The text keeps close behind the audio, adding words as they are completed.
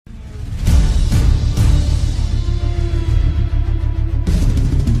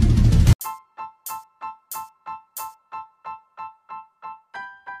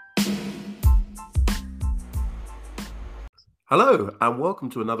Hello, and welcome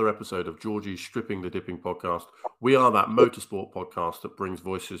to another episode of Jorgy's Stripping the Dipping podcast. We are that motorsport podcast that brings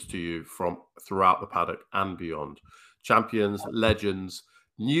voices to you from throughout the paddock and beyond. Champions, legends,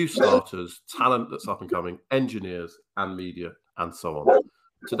 new starters, talent that's up and coming, engineers and media, and so on.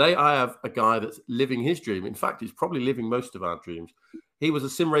 Today, I have a guy that's living his dream. In fact, he's probably living most of our dreams. He was a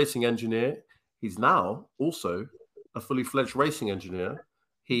sim racing engineer. He's now also a fully fledged racing engineer.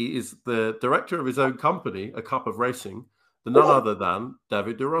 He is the director of his own company, A Cup of Racing, none other than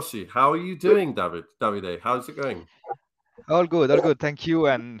Davide Russis. How are you doing, Davide, how's it going? All good, all good. Thank you,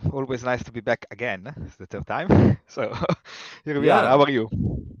 and always nice to be back again. It's the third time. So here we are. Yeah, How are you?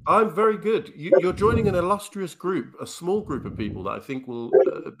 I'm very good. You're joining an illustrious group, a small group of people that I think will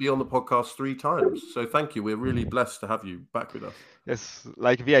be on the podcast 3 times. So thank you. We're really blessed to have you back with us. Yes,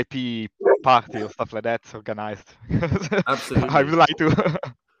 like VIP party or stuff like that organized. I Absolutely. would like to.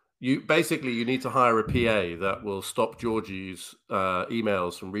 You need to hire a PA that will stop Jorgy's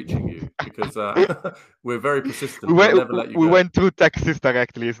emails from reaching you because we're very we persistent. We'll went never let you we go. went through Texas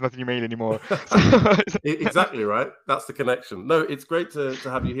directly. It's not email anymore. Exactly right. That's the connection. No, it's great to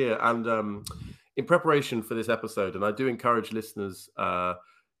have you here. And in preparation for this episode, and I do encourage listeners,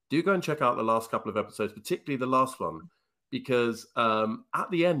 do go and check out the last couple of episodes, particularly the last one, because at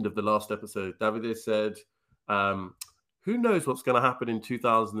the end of the last episode, Davide said, who knows what's going to happen in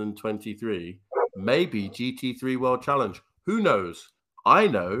 2023? Maybe GT3 World Challenge. Who knows? I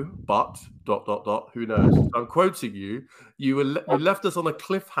know, but ... Who knows? I'm quoting you. You left us on a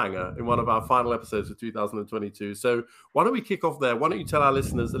cliffhanger in one of our final episodes of 2022. So why don't we kick off there? Why don't you tell our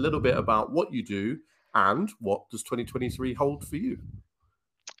listeners a little bit about what you do and what does 2023 hold for you?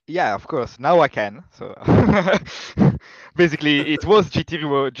 Yeah, of course. Now I can. So basically, it was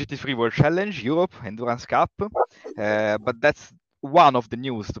GT3 World Challenge Europe Endurance Cup, but that's one of the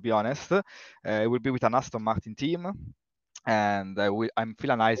news. To be honest, it will be with an Aston Martin team, and I'm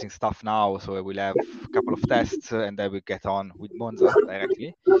finalizing stuff now. So I will have a couple of tests, and I will get on with Monza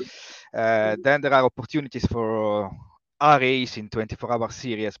directly. Then there are opportunities for a race in 24-hour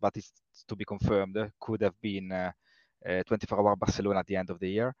series, but it's to be confirmed. Could have been 24-hour Barcelona at the end of the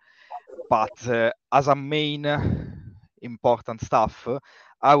year. But as a main important stuff,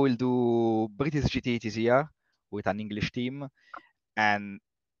 I will do British GT this year with an English team, and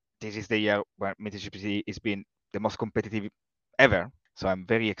this is the year where British GT has been the most competitive ever. So I'm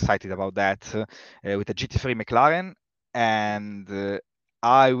very excited about that with a GT3 McLaren, and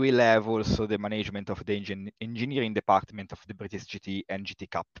I will have also the management of the engineering department of the British GT and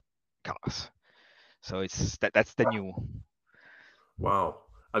GT Cup cars. So that's the new. Wow.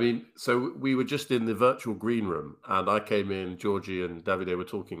 I mean, so we were just in the virtual green room, and I came in, Jorgy and Davide were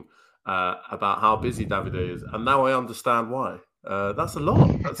talking about how busy Davide is, and now I understand why. That's a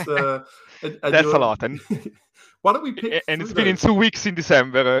lot. That's and That's a you're. lot, and Why don't we pick and through it's been in those? 2 weeks in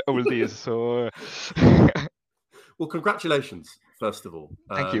December, all this. So Well, congratulations, first of all.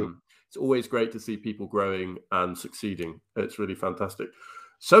 thank you. It's always great to see people growing and succeeding. It's really fantastic.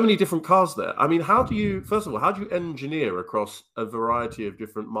 So many different cars there. I mean, first of all, how do you engineer across a variety of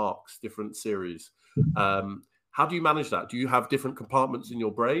different marques, different series? How do you manage that? Do you have different compartments in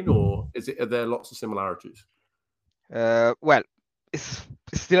your brain, or are there lots of similarities? Well, it's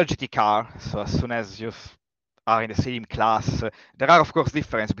still a GT car, so as soon as you are in the same class, there are of course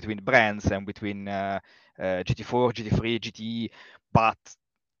differences between brands and between GT4, GT3, GTE, but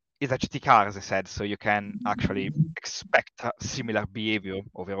it's a GT car, as I said, so you can actually expect a similar behavior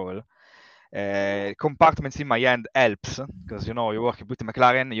overall. Compartments in my end helps because you work with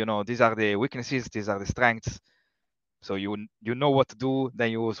McLaren, these are the weaknesses, these are the strengths. So you know what to do. Then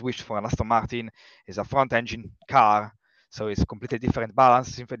you switch for an Aston Martin. It's a front engine car, so it's completely different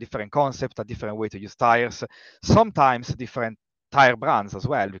balance, different concept, a different way to use tires. Sometimes different tire brands as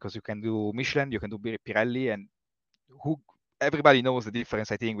well, because you can do Michelin, you can do Pirelli, and who everybody knows the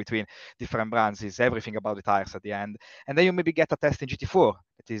difference. I think between different brands is everything about the tires at the end. And then you maybe get a test in GT4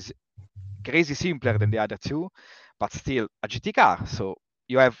 that is crazy simpler than the other two, but still a GT car. So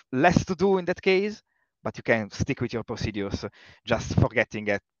you have less to do in that case, but you can stick with your procedures, just forgetting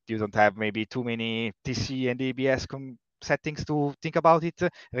that you don't have maybe too many TC and ABS settings to think about it.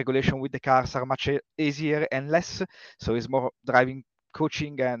 Regulation with the cars are much easier and less, so it's more driving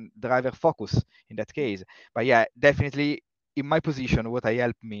coaching and driver focus in that case. But yeah, definitely in my position, what I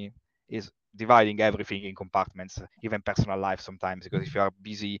help me is dividing everything in compartments, even personal life sometimes, because if you are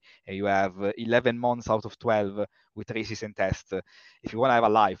busy and you have 11 months out of 12 with races and tests, if you want to have a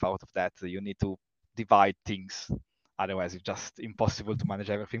life out of that, you need to divide things. Otherwise, it's just impossible to manage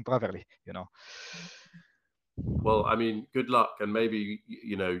everything properly. Well, I mean, good luck, and maybe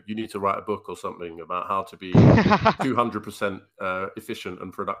you need to write a book or something about how to be 200% efficient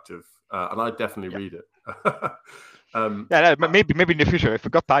and productive, and I definitely read it. Maybe in the future if we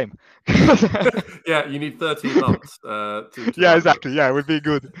got time. Yeah, you need 13 months to yeah, write exactly. Yeah, it would be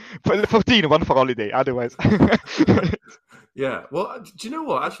good. 14, one for holiday. Otherwise. Yeah. Well, do you know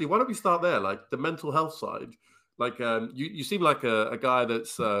what? Actually, why don't we start there? Like the mental health side. Like you seem like a guy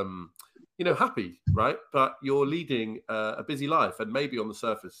that's happy, right? But you're leading a busy life, and maybe on the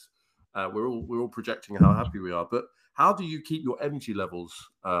surface, we're all projecting how happy we are. But how do you keep your energy levels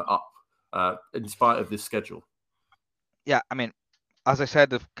up in spite of this schedule? Yeah, I mean, as I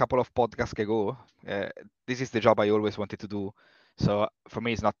said a couple of podcasts ago, this is the job I always wanted to do. So for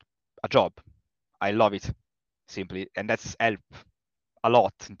me, it's not a job. I love it simply, and that's helped a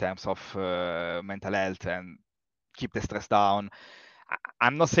lot in terms of mental health and keep the stress down.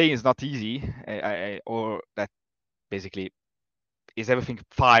 I'm not saying it's not easy, or that basically is everything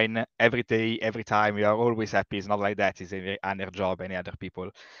fine every day, every time. We are always happy. It's not like that. It's any other job, any other people.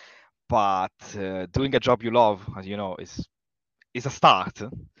 But doing a job you love, as you know, is a start.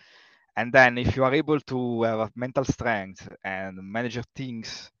 And then if you are able to have a mental strength and manage your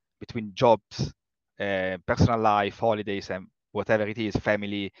things between jobs, personal life, holidays, and whatever it is,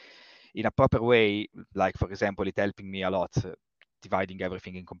 family, in a proper way, like for example, it helping me a lot, dividing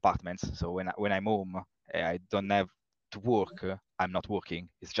everything in compartments. So when I'm home, I don't have to work. I'm not working.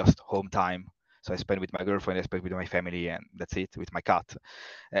 It's just home time. So I spend with my girlfriend, I spend with my family, and that's it. With my cat,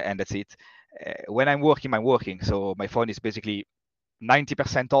 and that's it. When I'm working, I'm working. So my phone is basically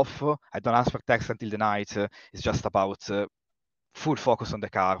 90% off. I don't answer text until the night. It's just about full focus on the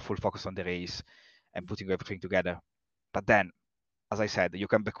car, full focus on the race, and putting everything together. But then, as I said, you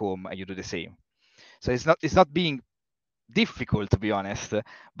come back home and you do the same. So it's not being difficult, to be honest,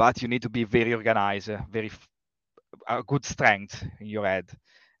 but you need to be very organized, a good strength in your head,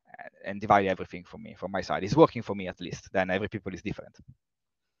 and divide everything from my side. It's working for me at least. Then every people is different.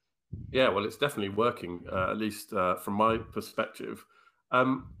 Yeah, well, it's definitely working, at least from my perspective.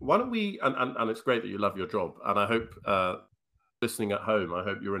 Why don't we? And it's great that you love your job, and I hope listening at home, I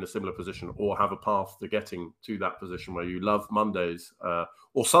hope you're in a similar position or have a path to getting to that position where you love Mondays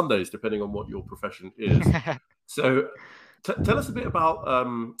or Sundays, depending on what your profession is. So tell us a bit about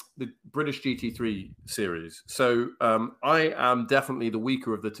the British GT3 series. So I am definitely the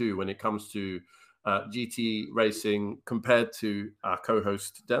weaker of the two when it comes to GT racing compared to our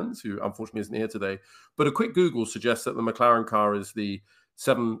co-host Dens, who unfortunately isn't here today. But a quick Google suggests that the McLaren car is the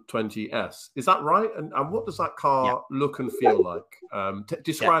 720S. Is that right? And what does that car look and feel like?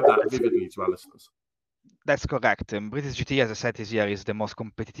 Describe that vividly to our listeners. That's correct. British GT, as I said, this year is the most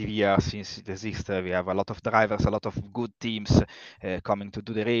competitive year since it exists. We have a lot of drivers, a lot of good teams coming to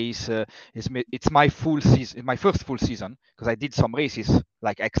do the race. It's my full season, my first full season, because I did some races,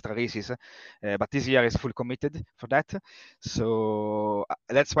 like extra races, but this year is full committed for that. So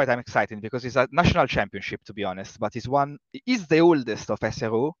that's why I'm excited, because it's a national championship, to be honest. But it is the oldest of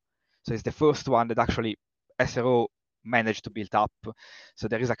SRO, so it's the first one that actually SRO managed to build up. So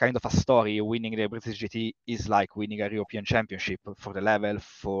there is a kind of a story. Winning the British GT is like winning a European Championship for the level,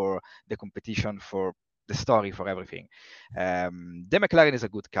 for the competition, for the story, for everything. The McLaren is a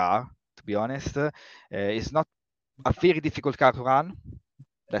good car, to be honest. It's not a very difficult car to run.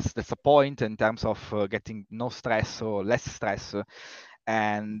 That's a point in terms of getting no stress or less stress.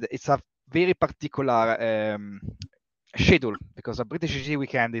 And it's a very particular schedule, because a British GT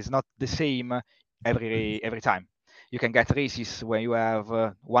weekend is not the same every time. You can get races where you have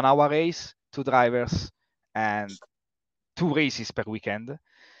 1 hour race, 2 drivers, and 2 races per weekend.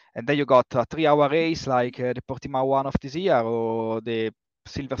 And then you got a 3 hour race like the Portimao one of this year or the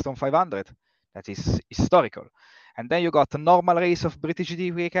Silverstone 500. That is historical. And then you got a normal race of British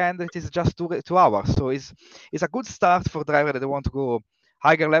GT weekend. It is just 2 hours. So it's a good start for drivers that want to go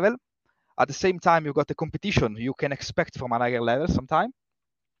higher level. At the same time, you got the competition you can expect from a higher level sometime.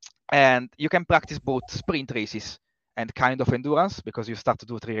 And you can practice both sprint races and kind of endurance, because you start to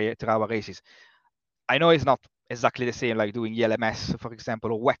do 3 hour races. I know it's not exactly the same like doing ELMS, for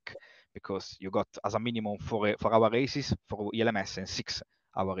example, or WEC, because you got as a minimum 4 hour races for ELMS and 6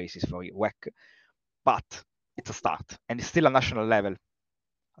 hour races for WEC. But it's a start, and it's still a national level,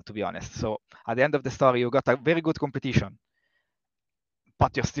 to be honest. So at the end of the story, you got a very good competition,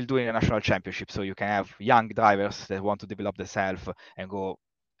 but you're still doing a national championship, so you can have young drivers that want to develop themselves and go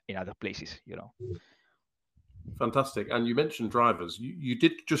in other places, you know. Fantastic. And you mentioned drivers. You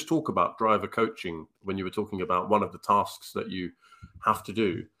did just talk about driver coaching when you were talking about one of the tasks that you have to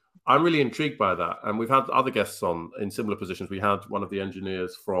do. I'm really intrigued by that. And we've had other guests on in similar positions. We had one of the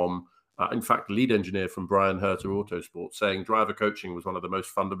engineers from in fact, lead engineer from Brian Herter Autosport, saying driver coaching was one of the most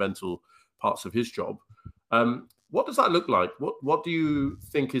fundamental parts of his job. What does that look like? What do you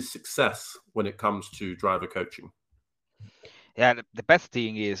think is success when it comes to driver coaching? Yeah, the best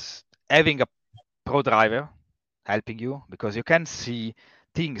thing is having a pro driver helping you, because you can see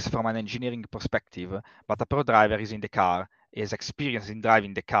things from an engineering perspective, but a pro driver is in the car, is experienced in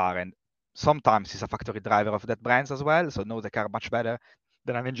driving the car, and sometimes is a factory driver of that brand as well, so know the car much better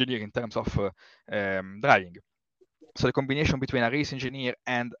than an engineer in terms of driving. So the combination between a race engineer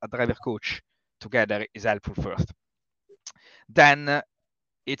and a driver coach together is helpful first. Then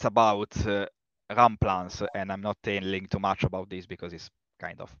it's about run plans, and I'm not telling too much about this because it's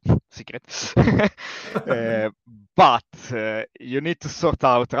kind of secret. But you need to sort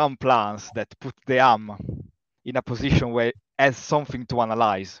out run plans that put the AM in a position where it has something to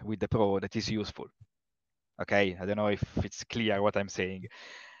analyze with the pro that is useful. Okay, I don't know if it's clear what I'm saying.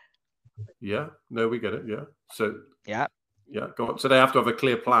 Yeah, no, we get it. Yeah. So yeah, go on. So they have to have a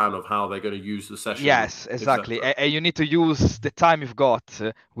clear plan of how they're going to use the session. Yes, exactly. And you need to use the time you've got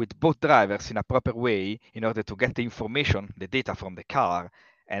with both drivers in a proper way in order to get the information, the data from the car,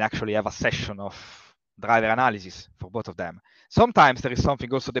 and actually have a session of driver analysis for both of them. Sometimes there is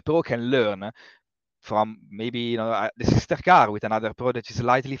something also the pro can learn from maybe the sister car with another pro that is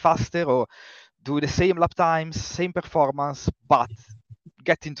slightly faster, or do the same lap times, same performance, but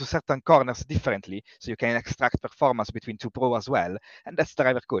get into certain corners differently, so you can extract performance between two pro as well, and that's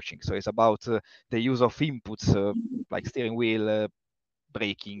driver coaching. So it's about the use of inputs like steering wheel,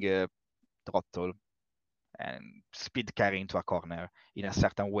 braking, throttle, and speed carry into a corner in a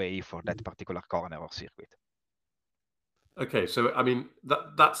certain way for that particular corner or circuit. Okay, so I mean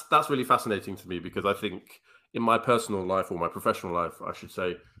that's really fascinating to me, because I think in my personal life, or my professional life, I should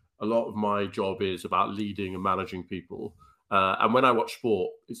say, a lot of my job is about leading and managing people. And when I watch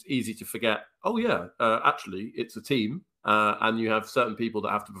sport, it's easy to forget, oh yeah, actually it's a team, and you have certain people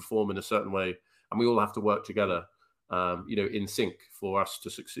that have to perform in a certain way, and we all have to work together, in sync for us to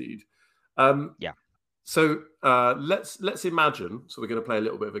succeed. Yeah. So let's imagine. So we're going to play a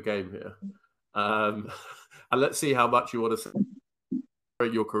little bit of a game here, and let's see how much you want to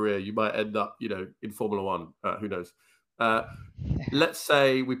celebrate your career. You might end up, in Formula One. Who knows? Let's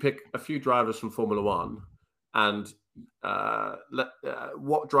say we pick a few drivers from Formula One, and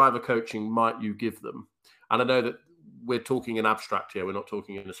what driver coaching might you give them? And I know that we're talking in abstract here, we're not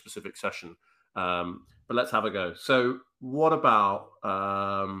talking in a specific session, but let's have a go. So what about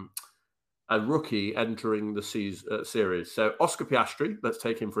a rookie entering the series? So Oscar Piastri, let's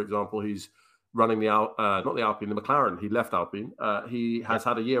take him for example. He's running the McLaren. He left Alpine. He has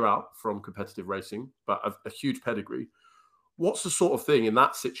had a year out from competitive racing, but a huge pedigree. What's the sort of thing in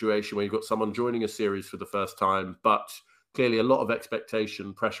that situation where you've got someone joining a series for the first time, but clearly a lot of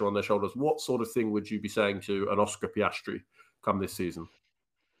expectation, pressure on their shoulders? What sort of thing would you be saying to an Oscar Piastri come this season?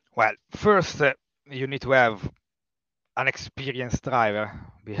 Well, first, you need to have an experienced driver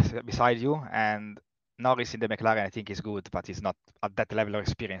beside you, and Norris in the McLaren I think is good, but he's not at that level of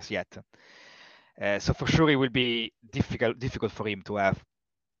experience yet. So for sure it will be difficult for him to have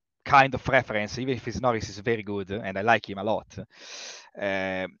kind of reference, even if his Norris is very good and I like him a lot.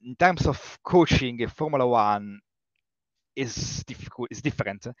 In terms of coaching, Formula One is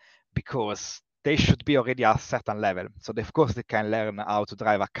different, because they should be already at a certain level. So of course they can learn how to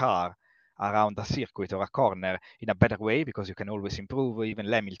drive a car around a circuit or a corner in a better way, because you can always improve. Even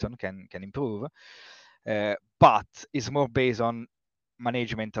Hamilton can improve, but it's more based on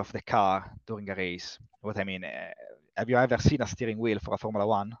management of the car during a race. What I mean, have you ever seen a steering wheel for a Formula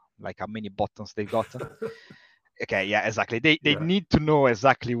One? Like how many buttons they've got? Okay, yeah, exactly. They need to know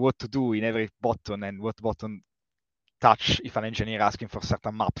exactly what to do in every button, and what button touch if an engineer asking for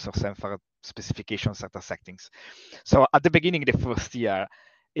certain maps or for specifications, certain settings. So at the beginning, the first year,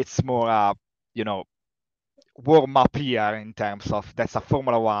 it's more, warm up year in terms of that's a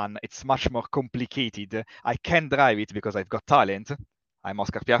Formula One. It's much more complicated. I can drive it because I've got talent. I'm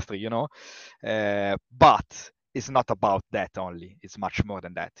Oscar Piastri, but it's not about that only. It's much more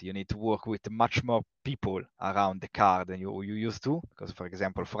than that. You need to work with much more people around the car than you used to. Because, for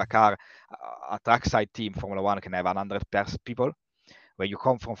example, for a car, a trackside team, Formula One can have 100 people. When you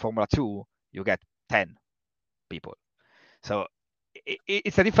come from Formula 2, you get 10 people. So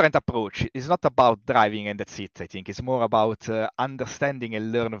it's a different approach. It's not about driving and that's it, I think. It's more about understanding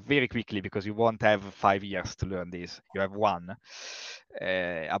and learn very quickly, because you won't have 5 years to learn this. You have one.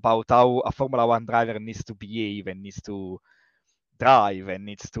 About how a Formula One driver needs to behave and needs to drive and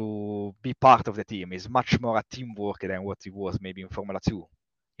needs to be part of the team. Is much more a teamwork than what it was maybe in Formula 2.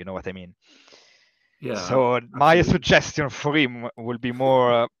 You know what I mean? Yeah. So absolutely. my suggestion for him will be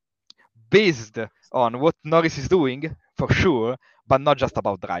more based on what Norris is doing, for sure, but not just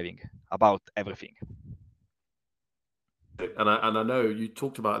about driving, about everything. And I know you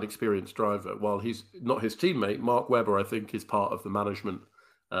talked about an experienced driver. While he's not his teammate, Mark Webber, I think, is part of the management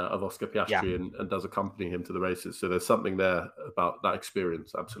of Oscar Piastri and does accompany him to the races. So there's something there about that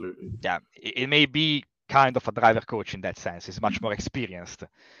experience. Absolutely. Yeah, it may be kind of a driver coach in that sense. He's much more experienced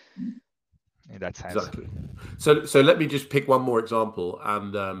in that sense. Exactly. So let me just pick one more example,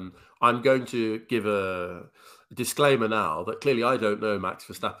 and I'm going to give a disclaimer now that clearly I don't know Max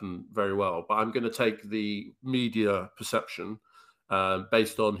Verstappen very well, but I'm going to take the media perception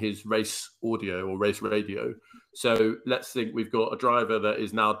based on his race audio or race radio. So let's think we've got a driver that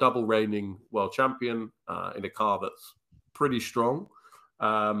is now double reigning world champion in a car that's pretty strong.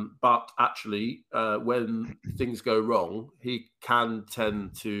 But actually, when things go wrong, he can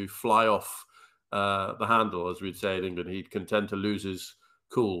tend to fly off the handle, as we'd say in England. He can tend to lose his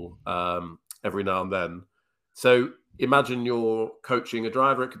cool every now and then. So imagine you're coaching a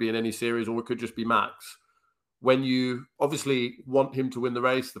driver. It could be in any series, or it could just be Max. When you obviously want him to win the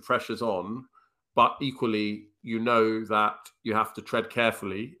race, the pressure's on, but equally, you know that you have to tread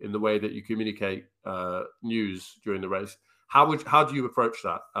carefully in the way that you communicate news during the race. How do you approach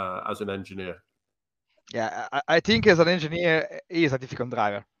that as an engineer? Yeah, I think as an engineer, he is a difficult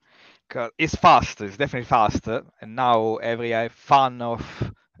driver. He's fast, he's definitely fast, and now every fan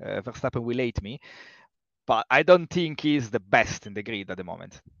of Verstappen will hate me, but I don't think he's the best in the grid at the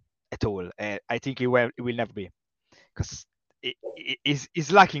moment at all. I think he will never be, because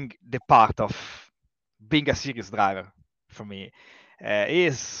he's lacking the part of being a serious driver for me. He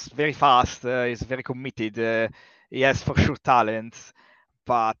is very fast, he's very committed, he has for sure talent,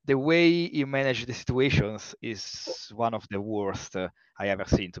 but the way he manages the situations is one of the worst I ever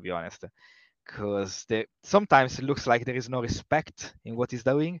seen, to be honest. Because sometimes it looks like there is no respect in what he's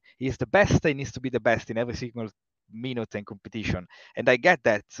doing. He's the best, he needs to be the best in every single minute and competition. And I get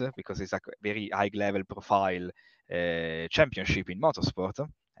that because it's a very high level profile championship in motorsport.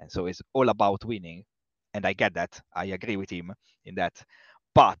 And so it's all about winning. And I get that. I agree with him in that.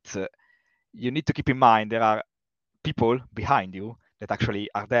 But you need to keep in mind there are people behind you that actually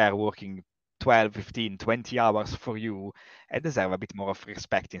are there working 12, 15, 20 hours for you and deserve a bit more of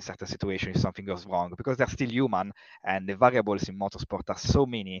respect in certain situations if something goes wrong, because they're still human and the variables in motorsport are so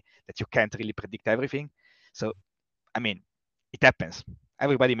many that you can't really predict everything. So, I mean, it happens.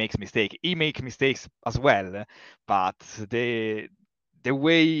 Everybody makes mistakes. He makes mistakes as well, but the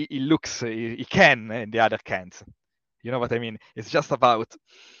way he looks, he can and the other can't. You know what I mean? It's just about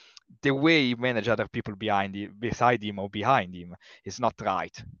the way he manage other people beside him or behind him is not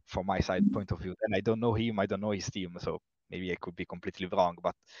right from my side point of view. And I don't know him, I don't know his team, so maybe I could be completely wrong.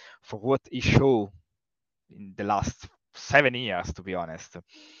 But for what he showed in the last 7 years, to be honest,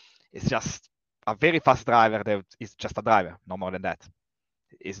 it's just a very fast driver that is just a driver, no more than that.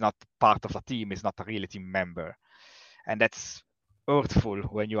 He's not part of a team, he's not a real team member. And that's hurtful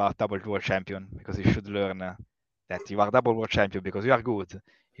when you are double world champion, because you should learn that you are double world champion because you are good,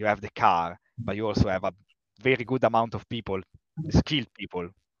 you have the car, but you also have a very good amount of people, skilled people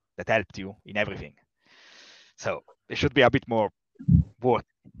that helped you in everything. So it should be a bit more worth,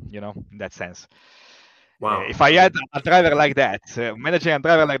 in that sense. Wow. If I had a driver like that, managing a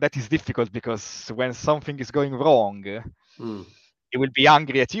driver like that is difficult, because when something is going wrong, he will be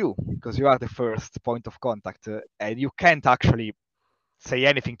angry at you because you are the first point of contact, and you can't actually say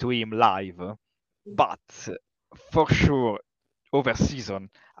anything to him live. But for sure, over season,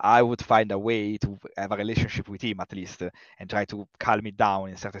 I would find a way to have a relationship with him at least and try to calm it down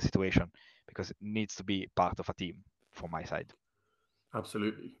in certain situation, because it needs to be part of a team from my side.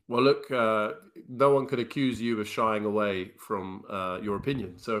 Absolutely. Well, look, no one could accuse you of shying away from your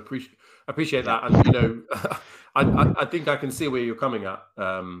opinion. So appreciate that. And, I think I can see where you're coming at.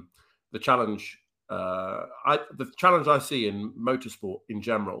 The challenge I see in motorsport in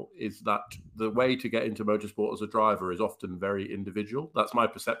general is that the way to get into motorsport as a driver is often very individual. That's my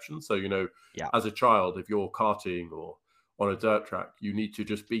perception. So, as a child, if you're karting or on a dirt track, you need to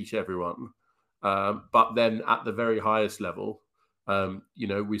just beat everyone. But then at the very highest level,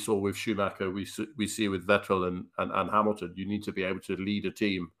 we saw with Schumacher, we see with Vettel and Hamilton, you need to be able to lead a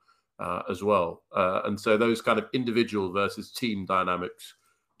team as well. And so those kind of individual versus team dynamics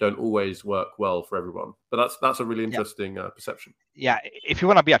don't always work well for everyone. But that's a really interesting perception. Yeah, if you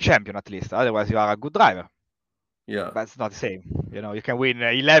want to be a champion at least, otherwise you are a good driver. Yeah, but it's not the same. You can win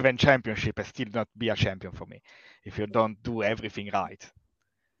 11 championships and still not be a champion for me if you don't do everything right.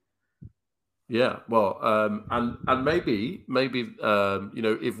 Yeah, well, and maybe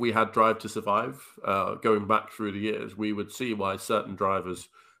if we had Drive to Survive going back through the years, we would see why certain drivers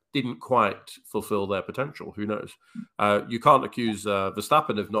didn't quite fulfill their potential. Who knows? You can't accuse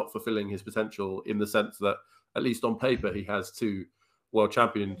Verstappen of not fulfilling his potential in the sense that, at least on paper, he has 2 world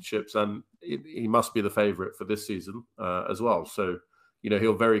championships, and he must be the favourite for this season as well. So,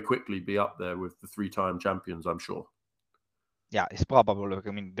 he'll very quickly be up there with the 3-time champions, I'm sure. Yeah, it's probable.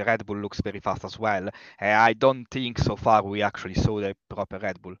 I mean, the Red Bull looks very fast as well. I don't think so far we actually saw the proper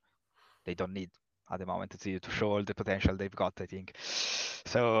Red Bull. They don't need at the moment to show all the potential they've got, I think.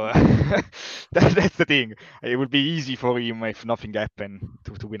 So that's the thing. It would be easy for him if nothing happened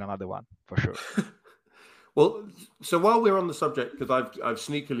to win another one, for sure. Well, so while we're on the subject, because I've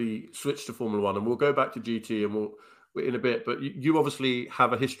sneakily switched to Formula One, and we'll go back to GT and we'll in a bit, but you obviously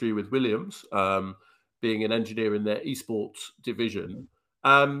have a history with Williams, being an engineer in their esports division.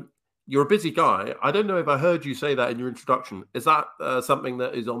 You're a busy guy. I don't know if I heard you say that in your introduction. Is that something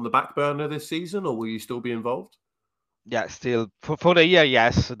that is on the back burner this season, or will you still be involved? Yeah, still for the year,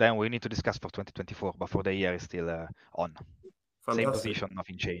 yes. Then we need to discuss for 2024, but for the year is still on. Fantastic. Same position,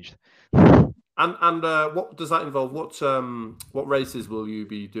 nothing changed. And what does that involve? What races will you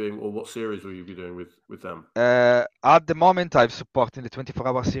be doing, or what series will you be doing with them? At the moment, I'm supporting the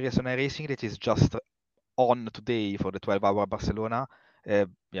 24-hour series on iRacing that is just on today for the 12-hour Barcelona.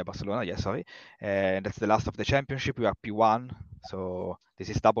 Barcelona, yeah, sorry. That's the last of the championship. We are P1, so this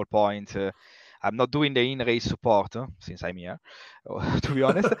is double point. I'm not doing the in-race support since I'm here, to be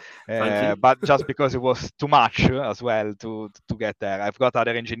honest. But just because it was too much as well to get there. I've got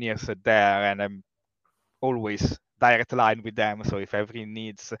other engineers there, and I'm always direct line with them. So if everything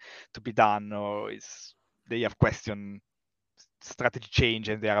needs to be done, or they have question strategy change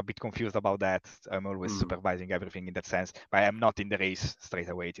and they are a bit confused about that, I'm always supervising everything in that sense, but I'm not in the race straight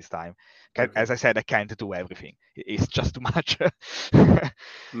away this time. As I said, I can't do everything. It's just too much.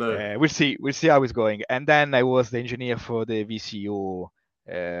 No. We'll see how it's going. And then I was the engineer for the VCO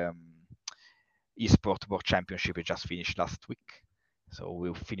eSport World Championship. It just finished last week. So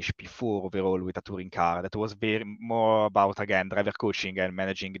we'll finish P4 overall with a touring car. That was very more about, again, driver coaching and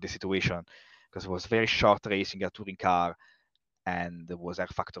managing the situation, because it was very short racing a touring car, and there was R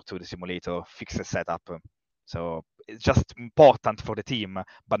Factor 2, the simulator, fixed the setup. So it's just important for the team,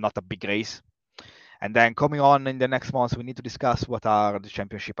 but not a big race. And then coming on in the next months, we need to discuss what are the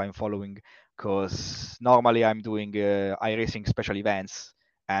championship I'm following, because normally I'm doing iRacing special events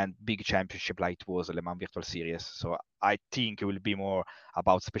and big championship like it was Le Mans Virtual Series. So I think it will be more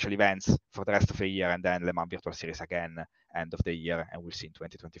about special events for the rest of the year, and then Le Mans Virtual Series again, end of the year, and we'll see in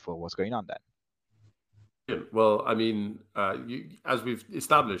 2024 what's going on then. Well, I mean, as we've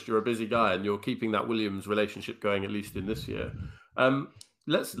established, you're a busy guy, and you're keeping that Williams relationship going, at least in this year.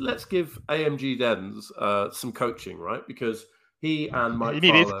 Let's give AMG Dens some coaching, right? Because he and Mike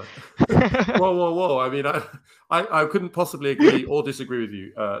Fowler. whoa! I mean, I couldn't possibly agree or disagree with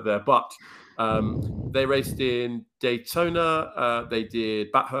you there, but they raced in Daytona. They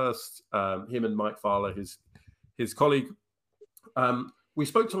did Bathurst. Him and Mike Fowler, his colleague. We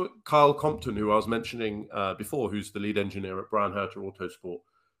spoke to Kyle Compton, who I was mentioning before, who's the lead engineer at Brian Herter Autosport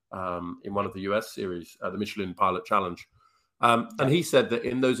in one of the US series, the Michelin Pilot Challenge. And he said that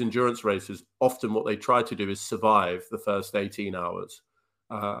in those endurance races, often what they try to do is survive the first 18 hours.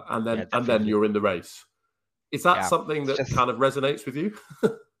 And then you're in the race. Is that something that kind of resonates with you?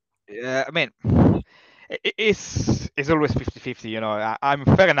 Yeah, I mean, it's always 50-50, you know. I'm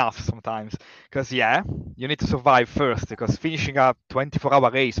fair enough sometimes, because you need to survive first, because finishing a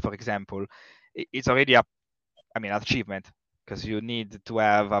 24-hour race, for example, it's already an achievement, because you need to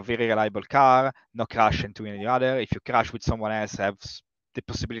have a very reliable car, no crash into any other. If you crash with someone else, have the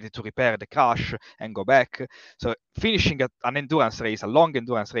possibility to repair the crash and go back. So finishing an endurance race, a long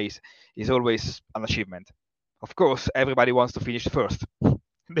endurance race, is always an achievement. Of course, everybody wants to finish first, the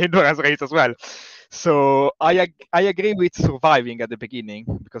endurance race as well. So I agree with surviving at the beginning,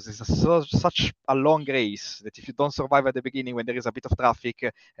 because it's such a long race that if you don't survive at the beginning, when there is a bit of traffic,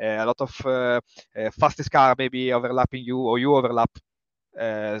 a lot of fastest car maybe overlapping you, or you overlap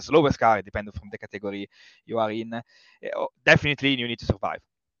slowest car, depending from the category you are in, definitely you need to survive,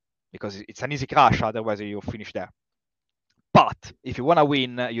 because it's an easy crash, otherwise you finish there. But if you want to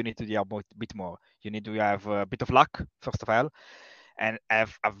win, you need to do a bit more. You need to have a bit of luck, first of all, and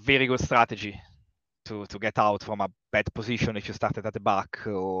have a very good strategy to get out from a bad position if you started at the back,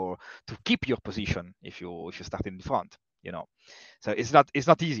 or to keep your position if you start in the front, you know. So it's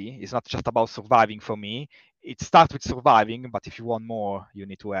not easy. It's not just about surviving for me. It starts with surviving, but if you want more, you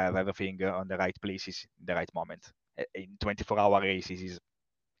need to have everything on the right places in the right moment. In 24-hour races,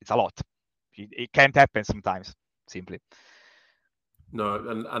 it's a lot. It can't happen sometimes, simply. No,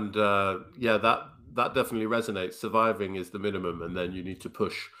 and that definitely resonates. Surviving is the minimum, and then you need to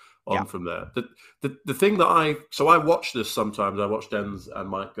push on from there. The thing that I watch this sometimes. I watch Denz and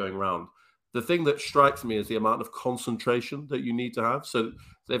Mike going around. The thing that strikes me is the amount of concentration that you need to have. So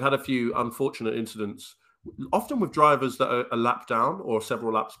they've had a few unfortunate incidents, often with drivers that are a lap down or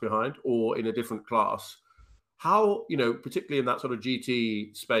several laps behind or in a different class. How, particularly in that sort of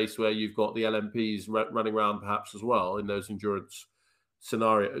GT space where you've got the LMPs running around perhaps as well in those endurance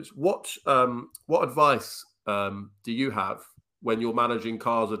scenarios, what advice do you have when you're managing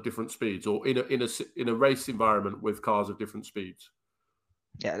cars at different speeds or in a race environment with cars at different speeds?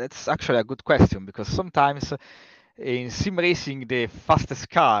 Yeah, that's actually a good question, because sometimes in sim racing, the fastest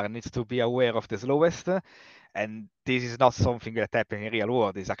car needs to be aware of the slowest. And this is not something that happens in real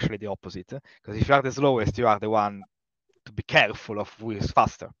world. It's actually the opposite. Because if you are the slowest, you are the one to be careful of who is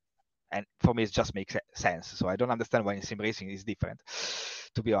faster. And for me, it just makes sense. So I don't understand why in sim racing is different,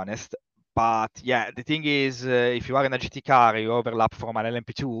 to be honest. But yeah, the thing is, if you are in a GT car, you overlap from an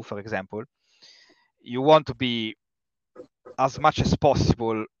LMP2, for example, you want to be as much as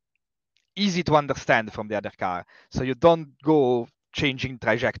possible easy to understand from the other car. So you don't go changing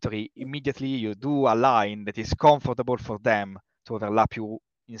trajectory immediately. You do a line that is comfortable for them to overlap you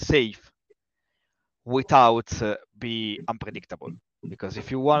in safe without be unpredictable. Because if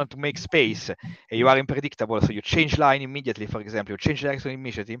you want to make space and you are unpredictable, so you change line immediately, for example, you change direction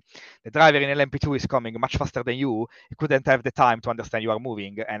immediately, the driver in LMP2 is coming much faster than you, he couldn't have the time to understand you are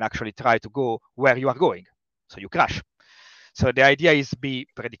moving and actually try to go where you are going. So you crash. So the idea is be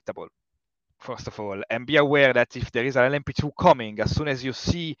predictable, first of all, and be aware that if there is an LMP2 coming, as soon as you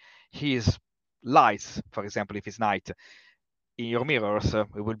see his lights, for example, if it's night, in your mirrors,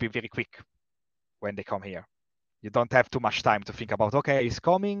 it will be very quick when they come here. You don't have too much time to think about, okay, he's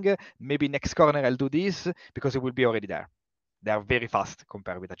coming, maybe next corner I'll do this, because it will be already there. They are very fast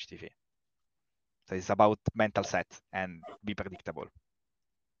compared with a GTV. So it's about mental set and be predictable.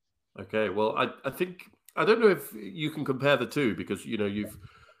 Okay, well, I think, I don't know if you can compare the two, because you've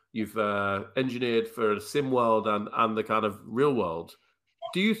engineered for a sim world and the kind of real world.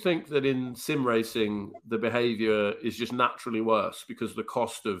 Do you think that in sim racing the behavior is just naturally worse because the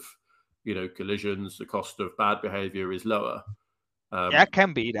cost of collisions, the cost of bad behavior is lower? Yeah,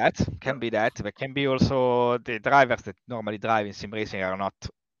 can be that. Be that. But can be also the drivers that normally drive in sim racing are not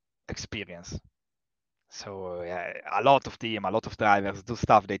experienced. So a lot of team, a lot of drivers do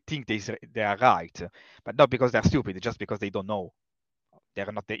stuff they think they are right, but not because they're stupid, just because they don't know.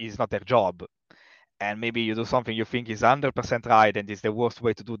 It's not their job. And maybe you do something you think is 100% right and is the worst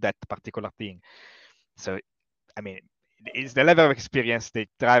way to do that particular thing. So, I mean, it's the level of experience the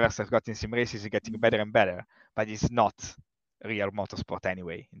drivers have got in sim races is getting better and better, but it's not real motorsport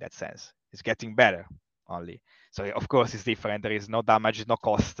anyway, in that sense. It's getting better only. So, of course, it's different. There is no damage, no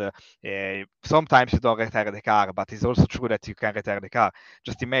cost. Sometimes you don't retire the car, but it's also true that you can retire the car.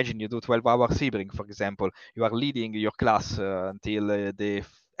 Just imagine you do 12-hour Sebring, for example. You are leading your class until the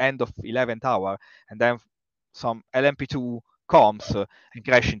end of 11th hour, and then some LMP2 comes and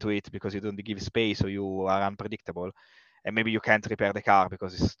crash into it because you don't give space or you are unpredictable. And maybe you can't repair the car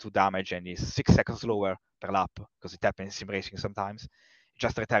because it's too damaged and it's 6 seconds slower per lap, because it happens in sim racing sometimes. You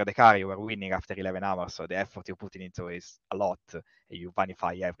just retire the car, you are winning after 11 hours. So the effort you're putting into it is a lot, and you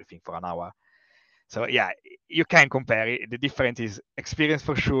vanify everything for an hour. So yeah, you can compare it. The difference is experience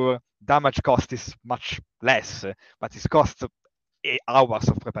for sure. Damage cost is much less, but it costs 8 hours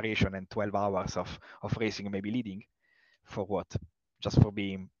of preparation and 12 hours of racing, maybe leading. For what? Just for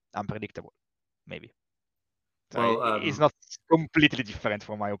being unpredictable, maybe. So well, it's not completely different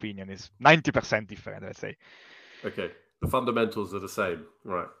from my opinion. It's 90% different, let's say. Okay, the fundamentals are the same,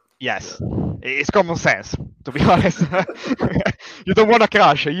 right? Yes, it's common sense, to be honest. You don't want to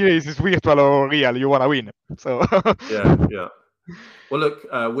crash. Either it's virtual or real. You want to win. So yeah. Well, look,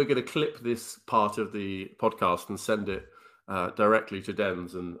 we're going to clip this part of the podcast and send it directly to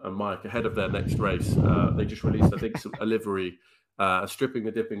Denz and Mike ahead of their next race. They just released, I think, a livery, a stripping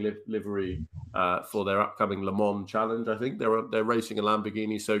and dipping livery for their upcoming Le Mans challenge. I think they're racing a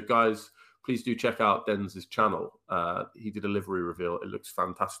Lamborghini. So, guys, please do check out Denz's channel. He did a livery reveal. It looks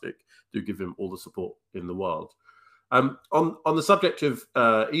fantastic. Do give him all the support in the world. On the subject of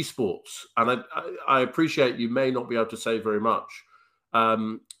esports, and I appreciate you may not be able to say very much.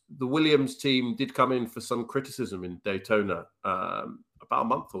 The Williams team did come in for some criticism in Daytona about a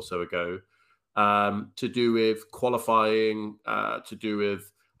month or so ago, to do with qualifying, to do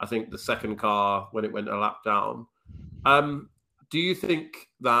with, I think, the second car when it went a lap down. Do you think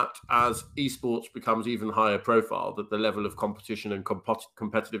that as esports becomes even higher profile, that the level of competition and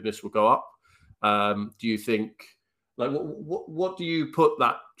competitiveness will go up? Do you think, like, what do you put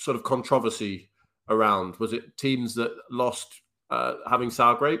that sort of controversy around? Was it teams that lost having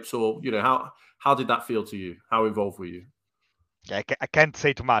sour grapes, or how did that feel to you? How involved were you? Yeah, I can't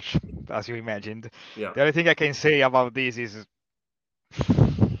say too much, as you imagined. Yeah. The only thing I can say about this is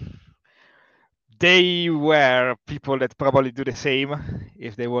they were people that probably do the same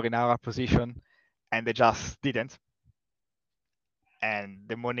if they were in our position, and they just didn't. And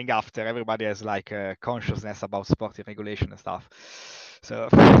the morning after, everybody has like a consciousness about sporting regulation and stuff. So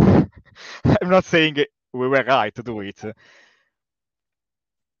I'm not saying we were right to do it,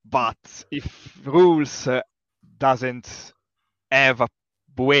 but if rules doesn't have a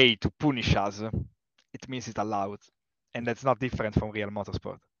way to punish us, it means it's allowed, and that's not different from real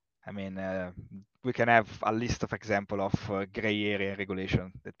motorsport. I mean, we can have a list of example of gray area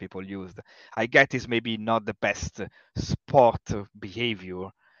regulation that people used. I get is maybe not the best sport behavior,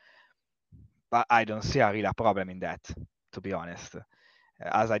 but I don't see a real problem in that, to be honest.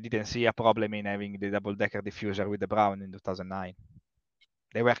 As I didn't see a problem in having the double-decker diffuser with the Brown in 2009.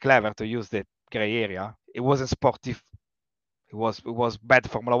 They were clever to use the gray area. It wasn't sportive. It was bad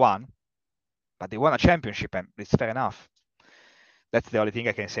Formula One, but they won a championship, and it's fair enough. That's the only thing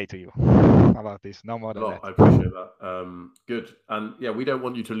I can say to you about this. No more than that. I appreciate that. Good. And yeah, we don't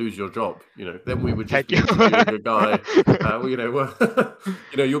want you to lose your job. Then we would just be interviewing a guy.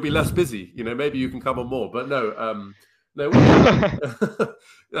 You'll be less busy. Maybe you can come on more. But no.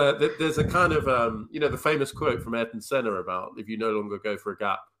 There's a kind of the famous quote from Ayrton Senna about if you no longer go for a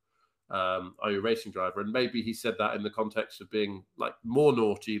gap, are you a racing driver? And maybe he said that in the context of being like more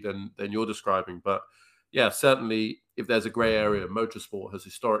naughty than you're describing. But yeah, certainly if there's a grey area, motorsport has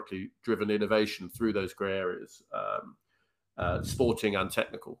historically driven innovation through those grey areas, sporting and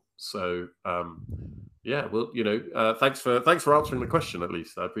technical. So yeah, well, thanks for answering the question. At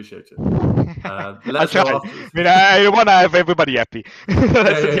least I appreciate it. Let's go after. I mean, I want to have everybody happy.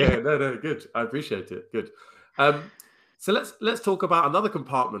 Yeah. No, good. I appreciate it. Good. So let's talk about another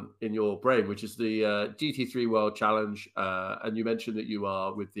compartment in your brain, which is the GT3 World Challenge. And you mentioned that you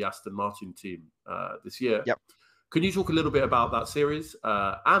are with the Aston Martin team this year. Yep. Can you talk a little bit about that series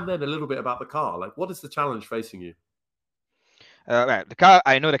and then a little bit about the car? Like, what is the challenge facing you? Well, the car,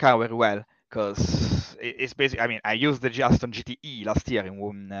 I know the car very well because it's basically, I mean, I used the Aston GTE last year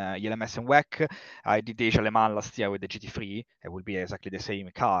in ELMS and WEC. I did Asia Le Mans last year with the GT3. It will be exactly the same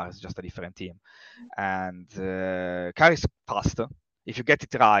car, it's just a different team. And car is fast. If you get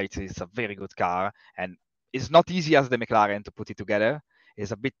it right, it's a very good car. And it's not easy as the McLaren to put it together.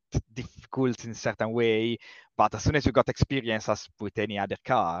 It's a bit difficult in a certain way, but as soon as you got experience as with any other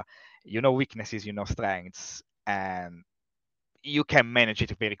car, you know weaknesses, you know strengths, and you can manage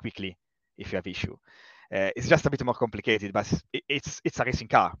it very quickly if you have issue. It's just a bit more complicated, but it's a racing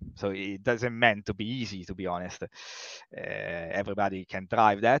car, so it doesn't mean to be easy, to be honest. Everybody can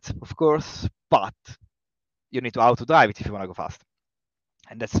drive that, of course, but you need to how to drive it if you want to go fast.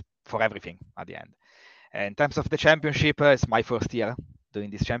 And that's for everything at the end. In terms of the championship, it's my first year doing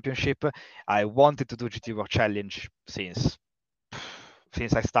this championship. I wanted to do GT World Challenge since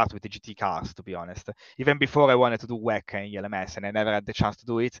I started with the GT cars, to be honest. Even before I wanted to do WEC and ELMS, and I never had the chance to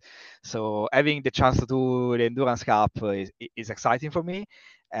do it. So having the chance to do the Endurance Cup is exciting for me.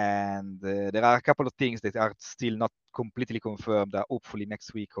 And there are a couple of things that are still not completely confirmed. Hopefully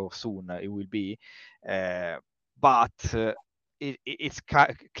next week or soon it will be. But it's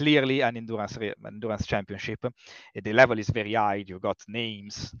clearly an endurance championship. The level is very high. You've got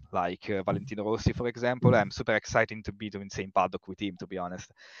names like Valentino Rossi, for example. I'm super excited to be doing the same paddock with him, to be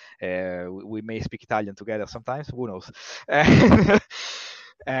honest. We may speak Italian together sometimes, who knows?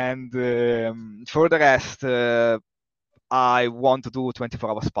 And for the rest, I want to do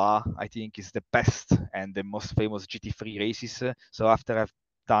 24-hour Spa. I think is the best and the most famous GT3 races. So after I've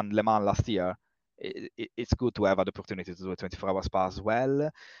done Le Mans last year, it's good to have an opportunity to do a 24-hour Spa as well.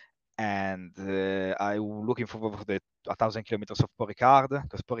 And I'm looking forward for the 1,000 kilometers of Paul Ricard,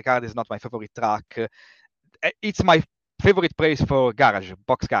 because Paul Ricard is not my favorite track. It's my favorite place for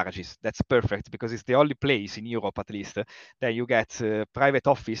box garages. That's perfect, because it's the only place in Europe, at least, that you get private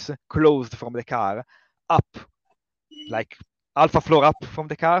office closed from the car up, like alpha floor up from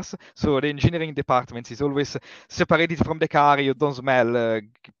the cars. So the engineering department is always separated from the car. You don't smell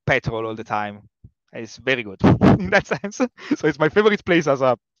petrol all the time. It's very good in that sense. So it's my favorite place as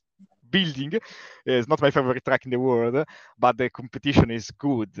a building. It's not my favorite track in the world, but the competition is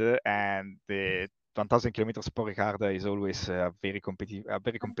good, and the 1,000 kilometers per Ricard is always a very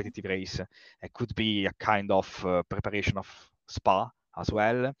competitive race. It could be a kind of preparation of Spa as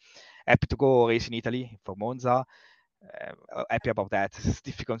well. Happy to go race in Italy for Monza. Happy about that. It's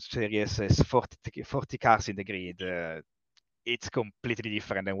difficult series. It's 40 cars in the grid. It's completely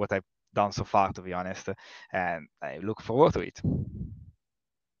different than what I've done so far, to be honest, and I look forward to it.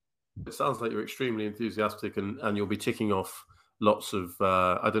 It sounds like you're extremely enthusiastic, and you'll be ticking off lots of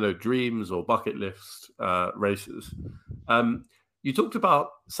I don't know, dreams or bucket list races. You talked about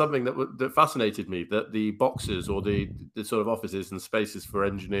something that fascinated me, that the boxes or the sort of offices and spaces for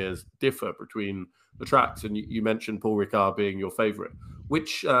engineers differ between the tracks, and you mentioned Paul Ricard being your favorite.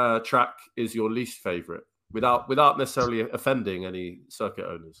 Which track is your least favorite, without necessarily offending any circuit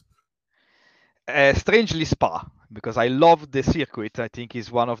owners? Strangely Spa, because I love the circuit. I think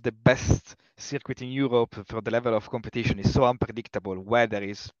it's one of the best circuit in Europe for the level of competition. It's so unpredictable. Weather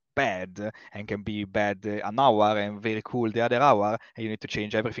is bad and can be bad an hour and very cool the other hour, and you need to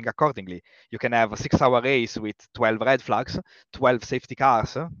change everything accordingly. You can have a 6-hour race with 12 red flags, 12 safety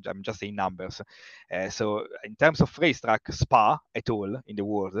cars. I'm just saying numbers. So in terms of racetrack, Spa at all in the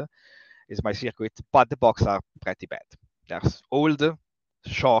world is my circuit, but the box are pretty bad. There's old,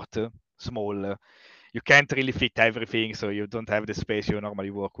 short, small. You can't really fit everything, so you don't have the space you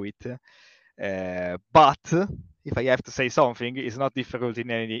normally work with. But if I have to say something, it's not different in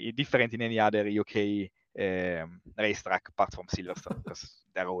any other UK racetrack apart from Silverstone, because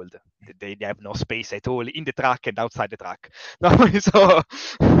they're old. They have no space at all in the track and outside the track. So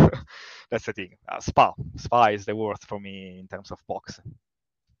that's the thing. Spa is the worst for me in terms of box.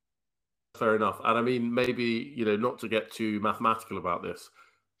 Fair enough. And I mean, maybe, not to get too mathematical about this,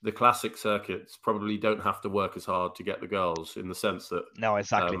 the classic circuits probably don't have to work as hard to get the girls, in the sense that no,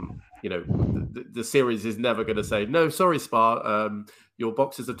 exactly. The series is never going to say, no, sorry, Spa, your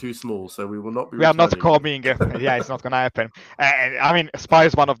boxes are too small, so we will not be. We are not coming. Yeah, it's not going to happen. I mean, Spa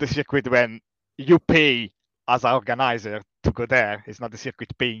is one of the circuits when you pay as an organizer to go there. It's not the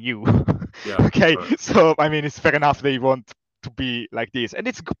circuit paying you. Yeah. Okay, right. So I mean, it's fair enough they want to be like this, and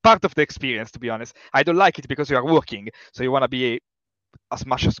it's part of the experience, to be honest. I don't like it because you are working, so you want to be as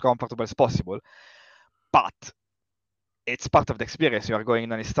much as comfortable as possible, but it's part of the experience. You are going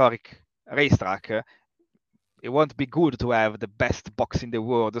on an historic racetrack. It won't be good to have the best box in the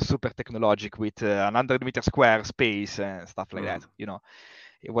world, super technologic, with 100-meter square space and stuff like that.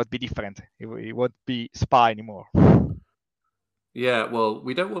 It won't be different. It won't be Spa anymore. Yeah, well,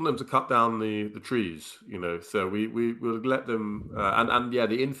 we don't want them to cut down the trees, so we will let them, and yeah,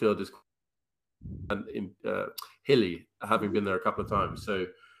 the infield is hilly, having been there a couple of times. So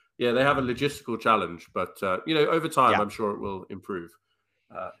yeah, they have a logistical challenge, but over time, I'm sure it will improve.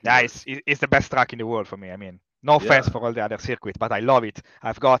 It's the best track in the world for me. I mean, no offense for all the other circuits, but I love it.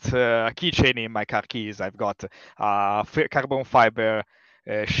 I've got a keychain in my car keys. I've got carbon fiber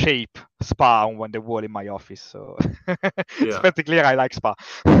shape Spa on the wall in my office. So it's pretty clear I like Spa.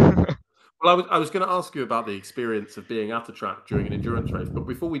 Well, I was going to ask you about the experience of being at a track during an endurance race, but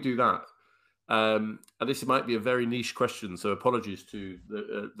before we do that, and this might be a very niche question, so apologies to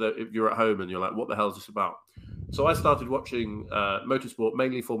if you're at home and you're like, what the hell is this about? So I started watching motorsport,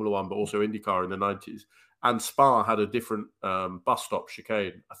 mainly Formula One, but also IndyCar in the 90s. And Spa had a different bus stop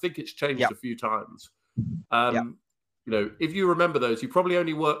chicane. I think it's changed a few times. If you remember those, you probably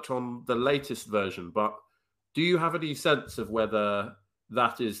only worked on the latest version, but do you have any sense of whether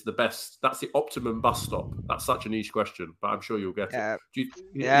that is the best, that's the optimum bus stop? That's such a niche question, but I'm sure you'll get it. What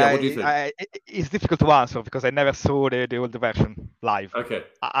do you think? It's difficult to answer because I never saw the old version live. Okay.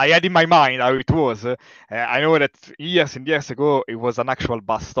 I had in my mind how it was. I know that years and years ago, it was an actual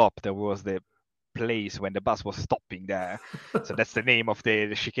bus stop. There was the place when the bus was stopping there. So that's the name of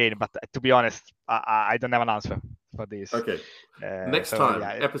the chicane. But to be honest, I don't have an answer for this. Okay. Next time,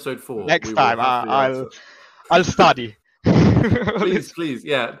 episode 4. Next time, I'll study. please,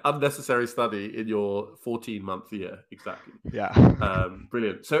 yeah, unnecessary study in your 14-month year, exactly. Yeah.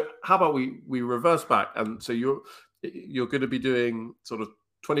 Brilliant. So how about we reverse back, and so you're going to be doing sort of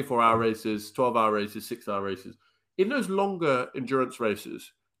 24-hour races, 12-hour races, 6-hour races. In those longer endurance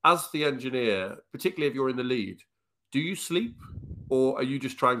races, as the engineer, particularly if you're in the lead, do you sleep, or are you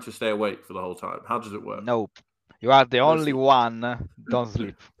just trying to stay awake for the whole time? How does it work? Nope. You are the only one don't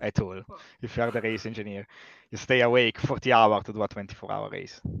sleep at all. If you are the race engineer, you stay awake 40 hours to do a 24-hour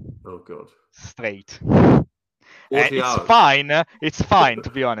race. Oh God! Straight. 40 hours. It's fine to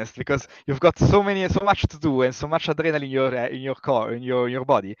be honest, because you've got so much to do and so much adrenaline in your core, in your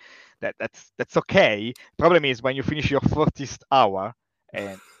body. That's okay. Problem is when you finish your 40th hour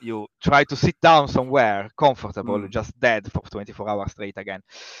and you try to sit down somewhere comfortable, just dead for 24 hours straight again.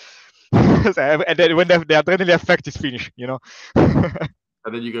 And then when the adrenaline effect is finished,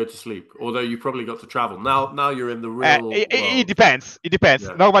 and then you go to sleep. Although you probably got to travel. Now you're in the real world. It depends. It depends.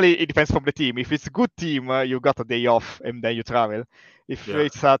 Yeah. Normally, it depends from the team. If it's a good team, you got a day off and then you travel. If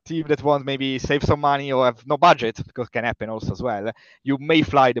it's a team that wants maybe save some money or have no budget, because can happen also as well, you may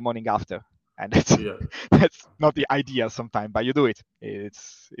fly the morning after, and that's that's not the idea sometimes, but you do it.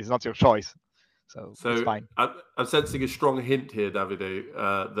 It's not your choice, so it's fine. I'm sensing a strong hint here, Davide,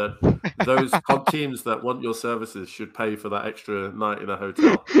 that those teams that want your services should pay for that extra night in a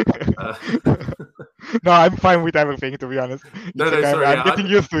hotel. No, I'm fine with everything, to be honest. I'm getting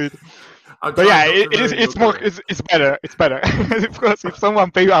used to it. But yeah, it's better. It's better. Of course, if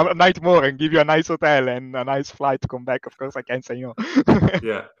someone pay you a night more and give you a nice hotel and a nice flight to come back, of course I can't say no.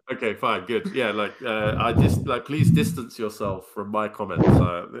 Yeah. Okay. Fine. Good. Yeah. Please distance yourself from my comments.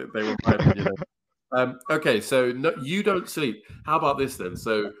 They were my opinion. Okay. So no, you don't sleep. How about this then?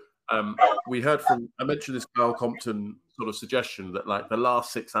 So we heard I mentioned this Kyle Compton sort of suggestion that like the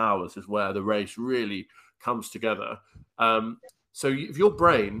last 6 hours is where the race really comes together. So if your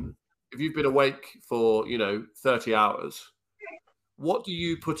brain, if you've been awake for 30 hours, what do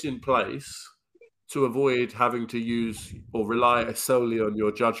you put in place to avoid having to use or rely solely on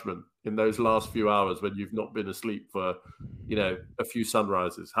your judgment in those last few hours when you've not been asleep for a few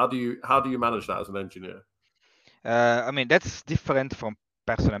sunrises? How do you manage that as an engineer? I mean, that's different from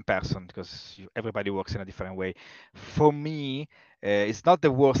person and person because everybody works in a different way. For me, it's not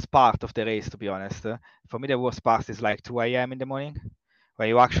the worst part of the race, to be honest. For me, the worst part is like 2 a.m. in the morning, where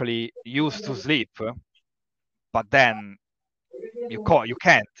you actually used to sleep, but then you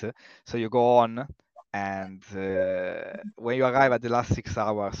can't, so you go on, and when you arrive at the last 6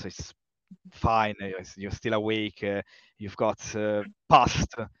 hours, it's fine. You're still awake. You've got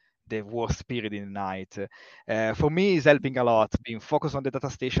past the worst period in the night. For me, it's helping a lot. Being focused on the data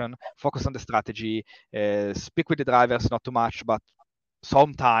station, focus on the strategy, speak with the drivers, not too much, but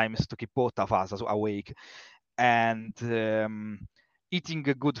sometimes to keep both of us awake, and eating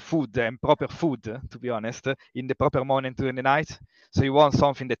good food and proper food, to be honest, in the proper moment during the night. So you want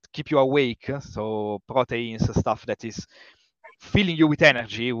something that keep you awake, so proteins, stuff that is filling you with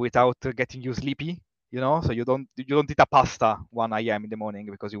energy without getting you sleepy, so you don't eat a pasta 1 a.m. in the morning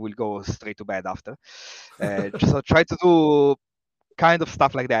because you will go straight to bed after. So try to do kind of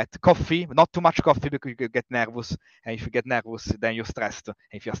stuff like that. Coffee, not too much coffee because you get nervous, and if you get nervous then you're stressed, and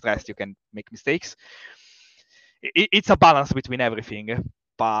if you're stressed you can make mistakes. It's a balance between everything,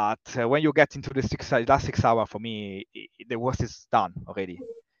 but when you get into the last 6 hours, for me the worst is done already,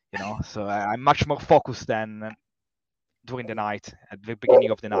 so I'm much more focused than during the night, at the beginning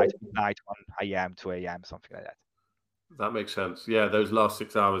of the night, 1 a.m., 2 a.m., something like that. That makes sense. Yeah, those last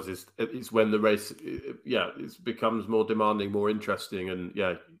 6 hours is when the race, it becomes more demanding, more interesting, and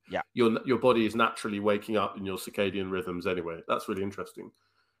your body is naturally waking up in your circadian rhythms anyway. That's really interesting.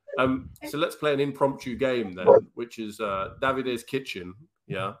 So let's play an impromptu game then, which is Davide's kitchen.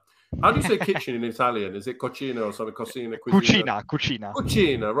 Yeah. How do you say kitchen in Italian? Is it cucina or something? Cucina.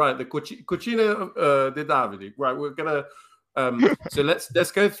 Cucina, right. The cucina di Davide. Right. We're going to, so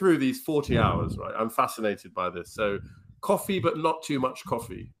let's go through these 40 hours, right? I'm fascinated by this. So coffee, but not too much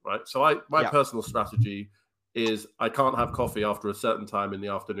coffee, right? So my personal strategy is I can't have coffee after a certain time in the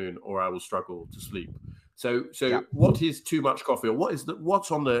afternoon or I will struggle to sleep. So what is too much coffee, or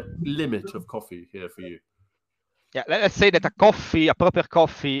what's on the limit of coffee here for you? Yeah, let's say that a proper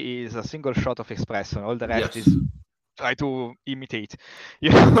coffee is a single shot of espresso. All the rest is try to imitate.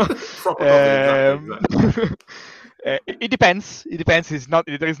 Proper coffee, exactly. It depends.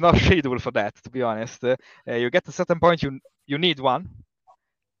 There is no schedule for that, to be honest. You get to a certain point, you need one.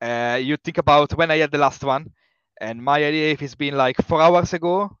 You think about when I had the last one. And my idea, if it's been like 4 hours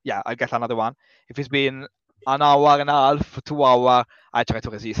ago, I'll get another one. If it's been an hour and a half, 2 hours, I try to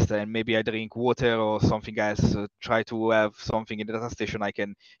resist, and maybe I drink water or something else. Try to have something in the data station I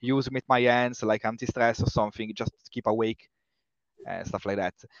can use with my hands, like anti-stress or something, just to keep awake and stuff like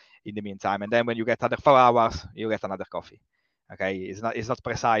that in the meantime. And then when you get other 4 hours, you get another coffee. Okay, it's not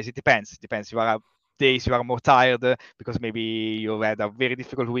precise. It depends. You are days you are more tired because maybe you had a very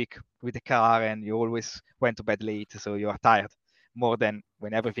difficult week with the car and you always went to bed late, so you are tired more than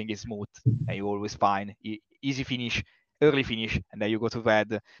when everything is smooth and you're always fine. Easy finish, early finish, and then you go to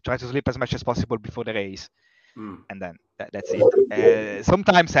bed. Try to sleep as much as possible before the race. And then that's it.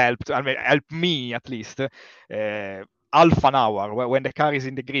 Sometimes help me at least. Half an hour when the car is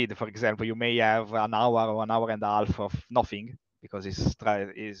in the grid, for example, you may have an hour or an hour and a half of nothing because it's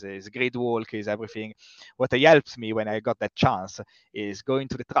grid walk, is everything. What helps me when I got that chance is going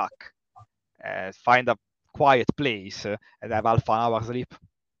to the track, find a quiet place and have half an hour sleep.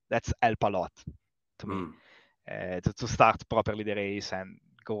 That's help a lot to me. to start properly the race and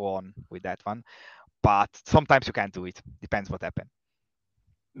go on with that one. But sometimes you can't do it. Depends what happens.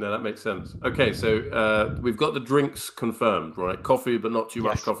 No, that makes sense. Okay, so we've got the drinks confirmed, right? Coffee, but not too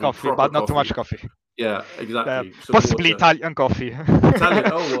much coffee. Coffee, Proper but not coffee. too much coffee. Yeah, exactly. Possibly water. Italian coffee.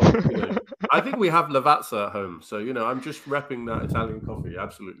 Italian. Oh well, I think we have Lavazza at home, so I'm just repping that Italian coffee.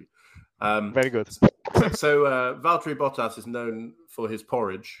 Absolutely. Very good. So Valtteri Bottas is known for his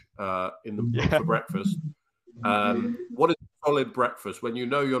porridge for breakfast. What is a solid breakfast when you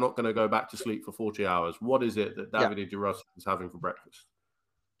know you're not going to go back to sleep for 40 hours? What is it that Davide Russis is having for breakfast?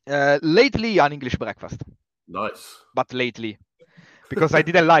 Lately, an English breakfast. Nice. But lately, because I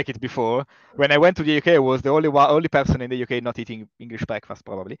didn't like it before. When I went to the UK, I was the only person in the UK not eating English breakfast,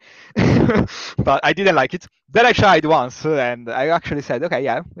 probably. But I didn't like it. Then I tried once, and I actually said, okay,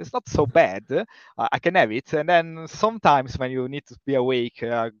 yeah, it's not so bad. I can have it. And then sometimes when you need to be awake,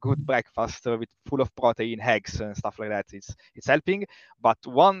 a good breakfast with full of protein, eggs, and stuff like that, it's helping. But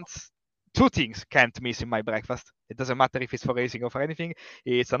two things can't miss in my breakfast. It doesn't matter if it's for racing or for anything.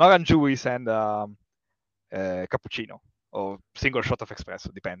 It's an orange juice and cappuccino. Or single shot of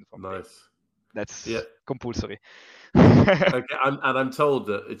espresso, depends on nice. That's compulsory. Okay, and I'm told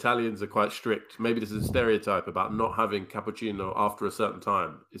that Italians are quite strict. Maybe this is a stereotype about not having cappuccino after a certain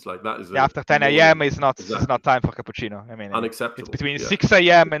time. It's like that is after 10 a.m. It's not time for cappuccino. I mean, unacceptable. It's between 6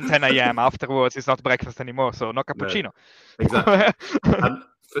 a.m. and 10 a.m. Afterwards, it's not breakfast anymore, so no cappuccino. No, exactly. And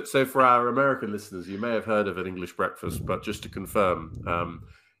so for our American listeners, you may have heard of an English breakfast, but just to confirm,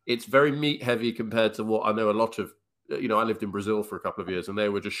 it's very meat heavy compared to what I know a lot of. I lived in Brazil for a couple of years, and they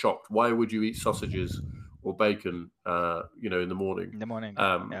were just shocked. Why would you eat sausages or bacon, in the morning? In the morning.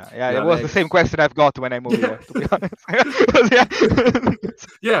 It was eggs. The same question I've got when I moved here, to be honest.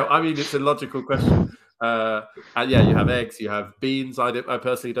 Yeah, I mean, it's a logical question. And you have eggs, you have beans. I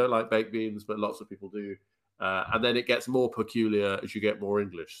personally don't like baked beans, but lots of people do. And then it gets more peculiar as you get more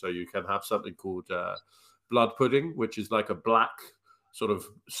English. So you can have something called blood pudding, which is like a black sort of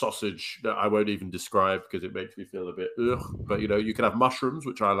sausage that I won't even describe because it makes me feel a bit ugh. But you can have mushrooms,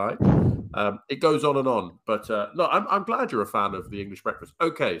 which I like. It goes on and on. But no, I'm glad you're a fan of the English breakfast.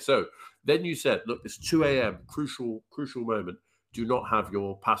 Okay, so then you said, look, it's 2 a.m. crucial moment. Do not have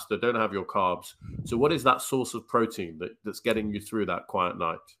your pasta. Don't have your carbs. So what is that source of protein that's getting you through that quiet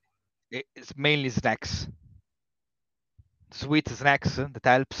night? It's mainly snacks, sweet snacks that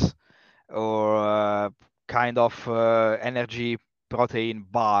helps, or kind of energy. Protein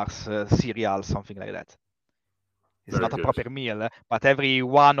bars, cereal, something like that. It's not a proper meal, but every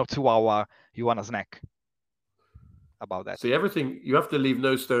 1 or 2 hours you want a snack. About that. See, everything you have to leave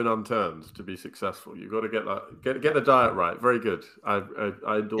no stone unturned to be successful. You've got to get the diet right. Very good. I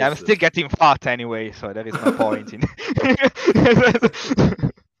endorse. Yeah, I'm still getting fat anyway, so there is no point in.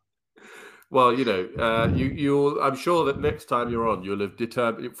 Well, I'm sure that next time you're on, you'll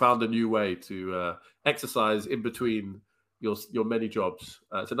have found a new way to exercise in between your many jobs.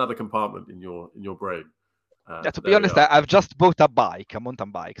 It's another compartment in your brain. To be honest, I've just bought a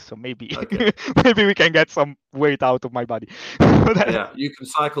mountain bike, so maybe maybe we can get some weight out of my body. You can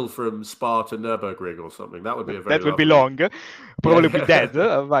cycle from Spa to Nürburgring or something. That would be that would be long. Probably be dead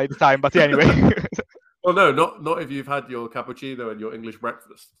by the time, but anyway. Well, no, not if you've had your cappuccino and your English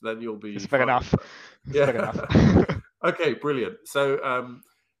breakfast. Then you'll be. It's fair enough. Fair enough. Okay, brilliant. So.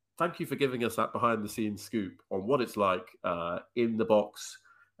 Thank you for giving us that behind-the-scenes scoop on what it's like in the box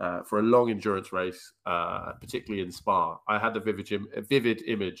for a long endurance race, particularly in Spa. I had a vivid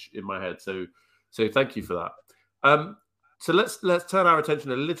image in my head, so thank you for that. So let's turn our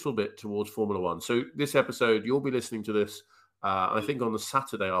attention a little bit towards Formula One. So this episode, you'll be listening to this, I think, on the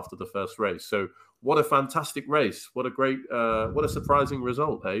Saturday after the first race. So what a fantastic race! What a surprising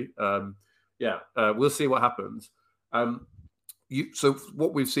result, hey? We'll see what happens. So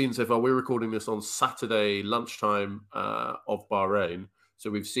what we've seen so far, we're recording this on Saturday lunchtime of Bahrain. So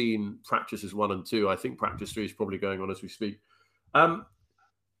we've seen practices 1 and 2. I think practice 3 is probably going on as we speak. I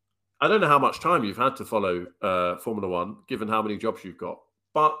don't know how much time you've had to follow Formula One, given how many jobs you've got.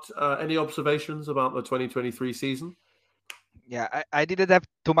 But any observations about the 2023 season? Yeah, I didn't have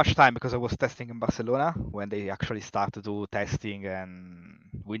too much time because I was testing in Barcelona when they actually started to do testing and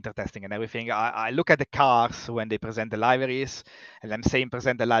winter testing and everything. I look at the cars when they present the liveries, and I'm saying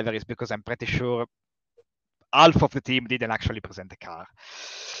present the liveries because I'm pretty sure half of the team didn't actually present the car.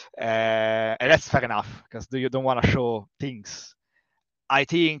 And that's fair enough because you don't want to show things. I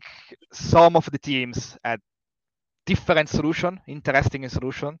think some of the teams had different solution, interesting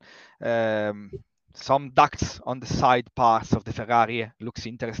solution. Some ducts on the side parts of the Ferrari looks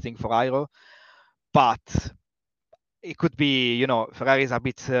interesting for aero, but it could be, Ferrari is a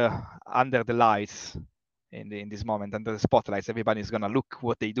bit under the lights in this moment under the spotlights. Everybody's gonna look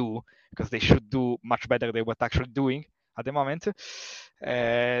what they do because they should do much better than what actually doing at the moment.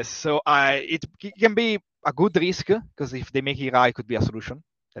 So it can be a good risk because if they make it right, it could be a solution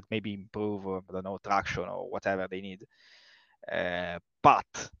that maybe improve, I don't know, traction or whatever they need.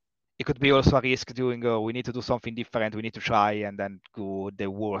 But it could be also a risk doing, we need to do something different, we need to try, and then go the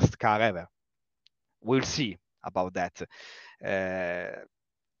worst car ever. We'll see about that.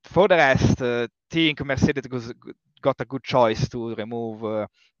 For the rest, I think Mercedes got a good choice to remove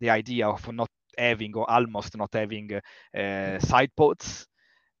the idea of not having or almost not having side pods.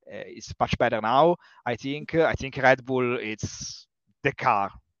 It's much better now. I think Red Bull it's the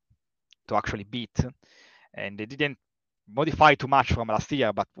car to actually beat, and they didn't modify too much from last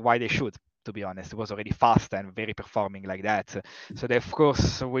year, but why they should? To be honest, it was already fast and very performing like that. So they of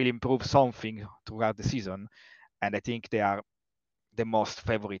course will improve something throughout the season, and I think they are the most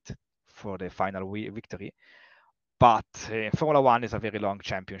favorite for the final victory. But Formula One is a very long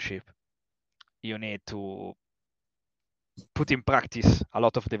championship. You need to put in practice a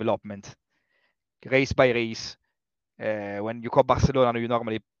lot of development, race by race. When you go Barcelona, you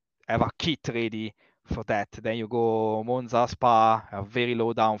normally have a kit ready for that. Then you go Monza, Spa, a very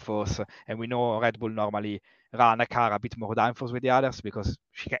low downforce, and we know Red Bull normally run a car a bit more downforce with the others because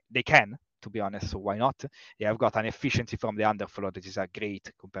they can, to be honest. So why not? They have got an efficiency from the underfloor that is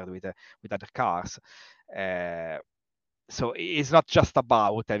great compared with other cars. So it's not just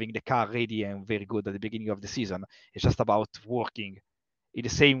about having the car ready and very good at the beginning of the season. It's just about working in the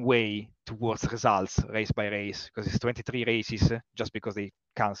same way towards results race by race, because it's 23 races just because they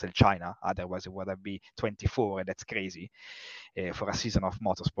canceled China. Otherwise it would have been 24, and that's crazy for a season of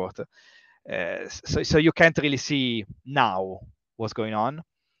motorsport. So you can't really see now what's going on.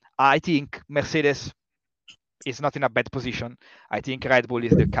 I think Mercedes is not in a bad position. I think Red Bull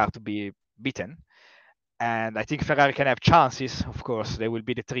is the car to be beaten. And I think Ferrari can have chances. Of course, they will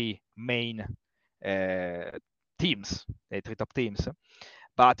be the three main teams, the three top teams.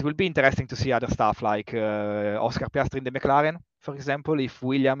 But it will be interesting to see other stuff like Oscar Piastri in the McLaren, for example. If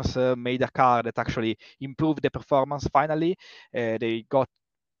Williams made a car that actually improved the performance finally, they got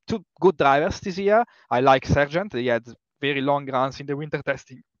two good drivers this year. I like Sargent. He had very long runs in the winter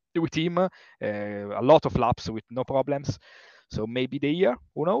testing with him, a lot of laps with no problems. So maybe the year,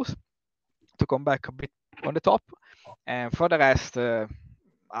 who knows, to come back a bit on the top. And for the rest,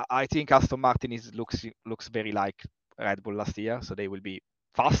 I think Aston Martin looks very like Red Bull last year, so they will be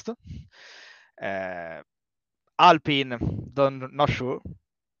fast. Alpine, not sure.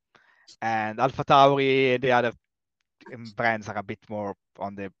 And AlphaTauri, the other brands are a bit more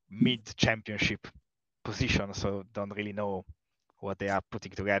on the mid-championship position, so don't really know what they are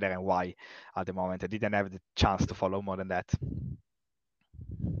putting together and why at the moment. I didn't have the chance to follow more than that.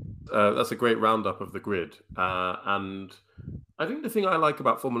 That's a great roundup of the grid. And I think the thing I like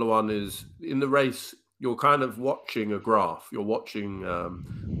about Formula One is in the race, you're kind of watching a graph. You're watching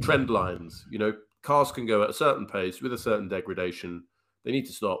trend lines. You know, cars can go at a certain pace with a certain degradation. They need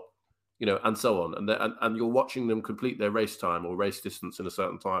to stop, you know, and so on. And you're watching them complete their race time or race distance in a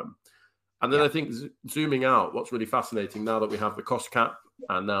certain time. And then I think zooming out, what's really fascinating now that we have the cost cap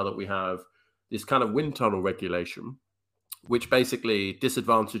and now that we have this kind of wind tunnel regulation, which basically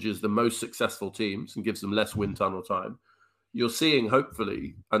disadvantages the most successful teams and gives them less wind tunnel time. You're seeing,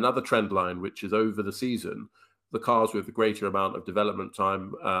 hopefully, another trend line, which is over the season, the cars with the greater amount of development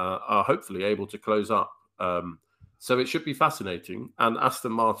time are hopefully able to close up. So it should be fascinating. And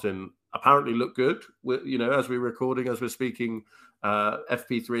Aston Martin apparently look good. You know, as we're recording, as we're speaking,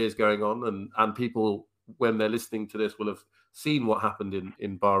 FP3 is going on, and people, when they're listening to this, will have seen what happened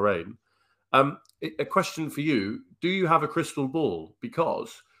in Bahrain. A question for you: do you have a crystal ball?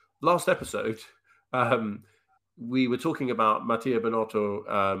 Because last episode, we were talking about Mattia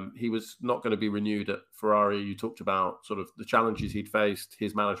Binotto. He was not going to be renewed at Ferrari. You talked about sort of the challenges he'd faced,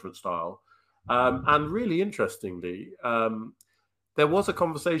 his management style. And really interestingly, there was a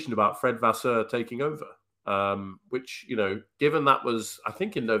conversation about Fred Vasseur taking over, which, you know, given that was, I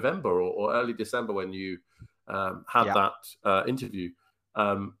think, in November or early December when you had that interview,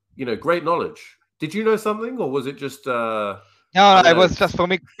 you know, great knowledge. Did you know something, or was it just... No, it was just for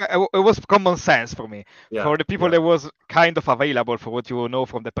me. It was common sense for me. For the people that was kind of available for what you know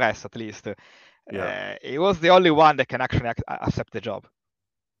from the press, at least. It was the only one that can actually accept the job.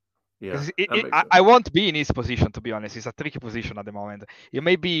 I won't be in his position, to be honest. It's a tricky position at the moment. You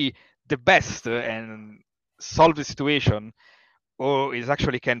may be the best and solve the situation, or he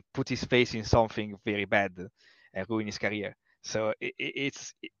actually can put his face in something very bad and ruin his career. So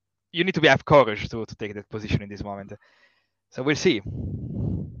you need to have courage to take that position in this moment. So we'll see.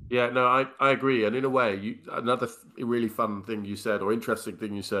 Yeah, no, I agree. And in a way, another really fun thing you said, or interesting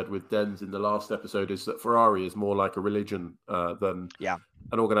thing you said with Dens in the last episode, is that Ferrari is more like a religion than Yeah,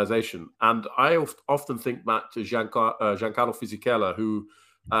 an organization. And I often think back to Giancarlo Fisichella, who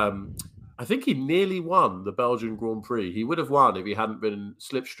I think he nearly won the Belgian Grand Prix. He would have won if he hadn't been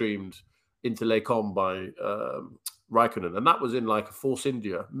slipstreamed into Les Combes by Raikkonen. And that was in like a Force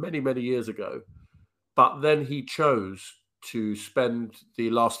India many, many years ago. But then he chose to spend the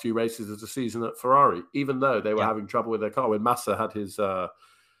last few races of the season at Ferrari, even though they were having trouble with their car. When Massa had his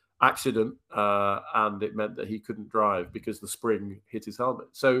accident and it meant that he couldn't drive because the spring hit his helmet.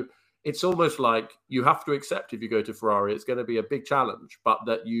 So it's almost like you have to accept if you go to Ferrari, it's going to be a big challenge, but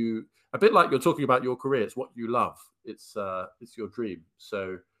that you, a bit like you're talking about your career, it's what you love. It's your dream.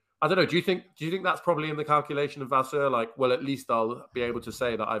 So I don't know. Do you think that's probably in the calculation of Vasseur? Like, well, at least I'll be able to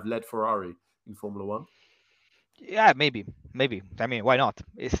say that I've led Ferrari in Formula One. Yeah, maybe. I mean, why not?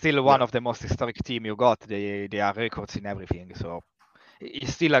 It's still one of the most historic team you got. They are records in everything, so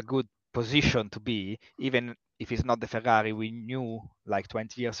it's still a good position to be, even if it's not the Ferrari we knew like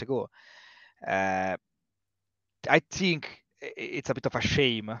 20 years ago. I think it's a bit of a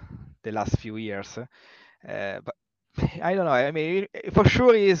shame the last few years, but I don't know. I mean, for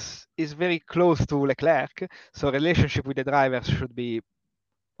sure is very close to Leclerc, so relationship with the drivers should be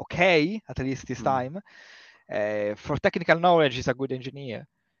okay at least this time. For technical knowledge, he's a good engineer.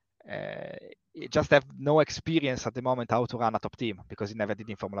 He just have no experience at the moment how to run a top team because he never did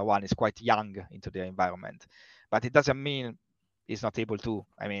in Formula One. He's quite young into the environment, but it doesn't mean he's not able to.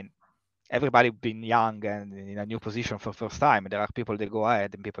 I mean, everybody been young and in a new position for first time. There are people that go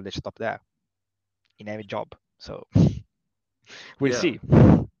ahead and people that stop there in every job. So we'll see.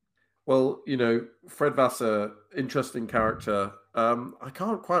 Well, Fred Vasseur, interesting character. I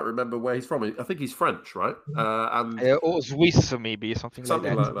can't quite remember where he's from. I think he's French, right? Or Swiss, maybe something like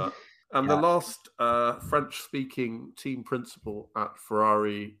that. And the last French-speaking team principal at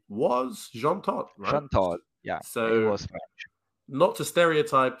Ferrari was Jean Todt, right? Jean Todt, yeah. So it was French. Not to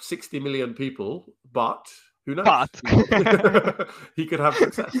stereotype 60 million people, but who knows? But he could have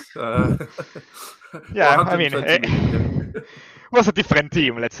success. Yeah, I mean, it was a different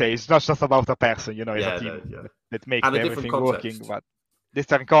team, let's say. It's not just about a person, it's a team that makes everything working. But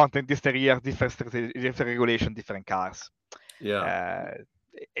different content, different year, different regulation, different cars. Yeah.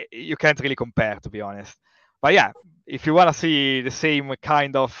 You can't really compare, to be honest. But yeah, if you want to see the same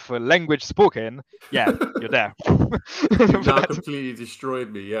kind of language spoken, yeah, you're there. You've now completely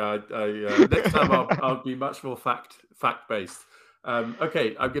destroyed me. Yeah, next time I'll be much more fact-based.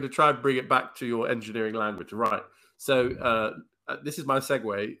 Okay, I'm going to try and bring it back to your engineering language. Right. So this is my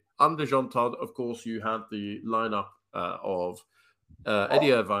segue. Under Jean Todt, of course, you had the lineup of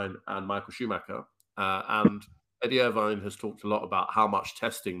Eddie Irvine and Michael Schumacher. And Eddie Irvine has talked a lot about how much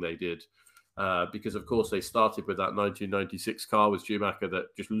testing they did. Because, of course, they started with that 1996 car with Schumacher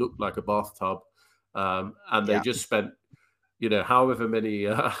that just looked like a bathtub. And they just spent, however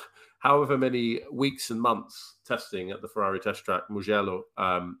many weeks and months testing at the Ferrari test track, Mugello.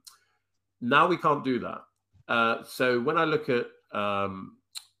 Now we can't do that. So when I look at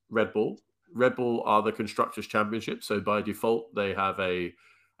Red Bull are the Constructors' Championship. So by default, they have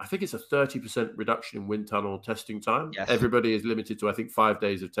I think it's a 30% reduction in wind tunnel testing time. Yes. Everybody is limited to, I think, 5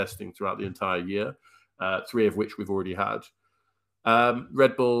 days of testing throughout the entire year, 3 of which we've already had.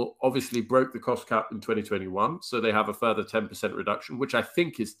 Red Bull obviously broke the cost cap in 2021, so they have a further 10% reduction, which I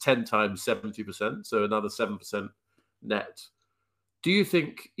think is 10 times 70%, so another 7% net. Do you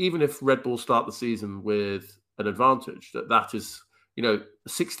think, even if Red Bull start the season with an advantage, that is,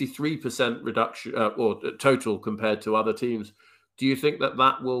 63% reduction or total compared to other teams? Do you think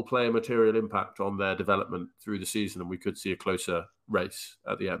that will play a material impact on their development through the season, and we could see a closer race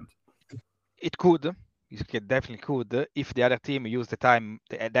at the end? It could. It definitely could if the other team use the time,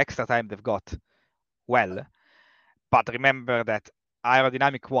 the extra time they've got well. But remember that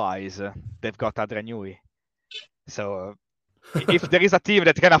aerodynamic-wise, they've got Adrian Newey. So if there is a team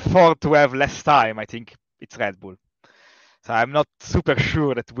that can afford to have less time, I think it's Red Bull. So I'm not super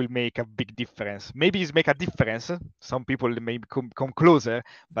sure that will make a big difference. Maybe it's make a difference. Some people may come closer,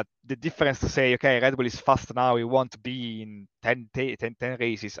 but the difference to say, okay, Red Bull is fast now, we want to be in 10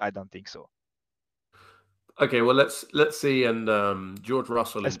 races, I don't think so. Okay, well, let's see. And George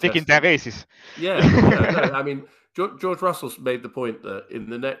Russell. Let's speak in 10 races. Yeah, no, I mean, George Russell's made the point that in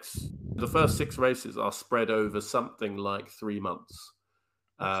the first 6 races are spread over something like 3 months.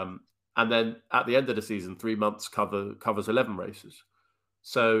 And then at the end of the season, 3 months covers 11 races.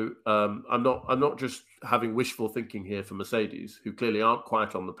 So I'm not just having wishful thinking here for Mercedes, who clearly aren't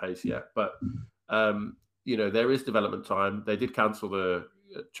quite on the pace yet. But there is development time. They did cancel the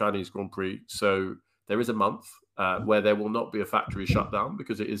Chinese Grand Prix. So there is a month where there will not be a factory shutdown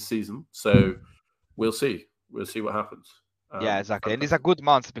because it is season. So we'll see. We'll see what happens. Yeah, exactly. And it's a Fantastic. good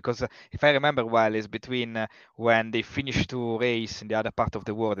month because if I remember well, it's between when they finish to race in the other part of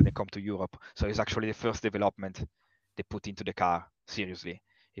the world and they come to Europe. So it's actually the first development they put into the car, seriously,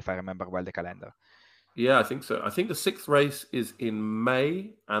 if I remember well the calendar. Yeah, I think so. I think the 6th race is in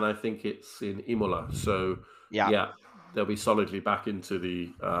May, and I think it's in Imola. So yeah, they'll be solidly back into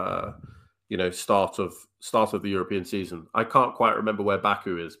the start of the European season. I can't quite remember where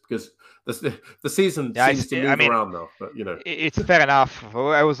Baku is because the season seems to move around now. But it's fair enough.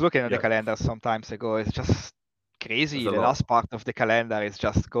 I was looking at the Yeah. calendar some times ago. It's just crazy. There's a The lot. last part of the calendar is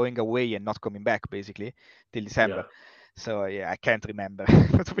just going away and not coming back basically till December. So yeah, I can't remember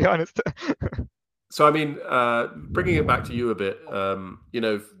to be honest. So, I mean, bringing it back to you a bit,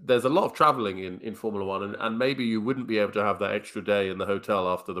 there's a lot of traveling in Formula One, and maybe you wouldn't be able to have that extra day in the hotel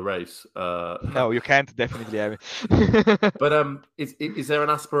after the race. No, you can't definitely have it. But is there an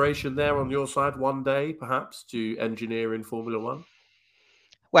aspiration there on your side one day, perhaps, to engineer in Formula One?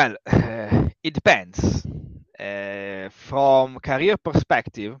 Well, it depends. From career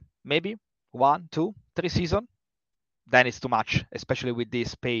perspective, maybe 1, 2, 3 seasons. Then it's too much, especially with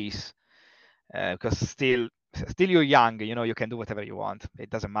this pace. Because still you're young, you can do whatever you want. It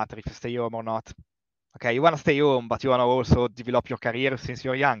doesn't matter if you stay home or not. Okay, you want to stay home, but you want to also develop your career since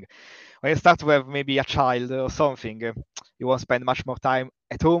you're young. When you start to have maybe a child or something, you won't spend much more time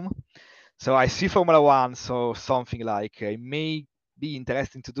at home. So I see Formula One, so something like it may be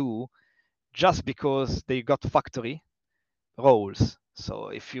interesting to do just because they got factory roles. So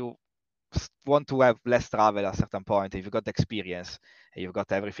if you want to have less travel at a certain point, if you've got the experience, you've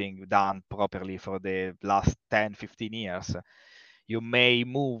got everything done properly for the last 10, 15 years, you may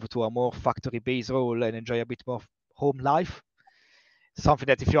move to a more factory-based role and enjoy a bit more home life. Something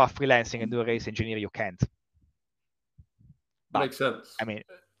that if you are freelancing and do a race engineer, you can't. But, makes sense. I mean,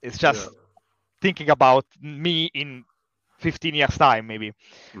 it's just thinking about me in 15 years' time, maybe.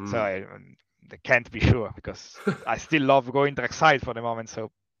 So I can't be sure because I still love going trackside for the moment.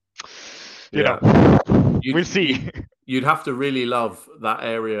 So, we'll see. You'd have to really love that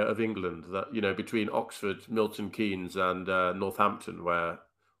area of England, that between Oxford, Milton Keynes, and Northampton, where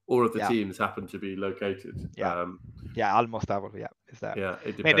all of the teams happen to be located. Almost double. Yeah, is that? Yeah,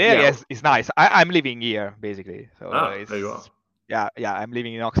 it depends. I mean, the area is nice. I'm living here basically. So there you are. Yeah, I'm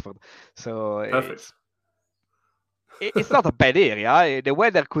living in Oxford. So perfect. It's not a bad area. The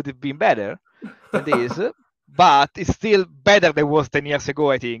weather could have been better than this, but it's still better than it was 10 years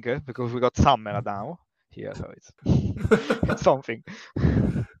ago, I think, because we got summer now here, so it's something.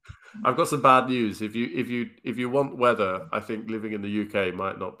 I've got some bad news. If you want weather, I think living in the UK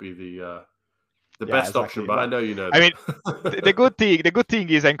might not be the best option. But I know you know that. I mean, the good thing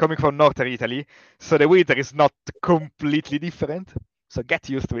is I'm coming from northern Italy, so the winter is not completely different. So get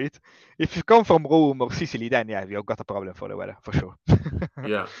used to it. If you come from Rome or Sicily, then you've got a problem for the weather for sure.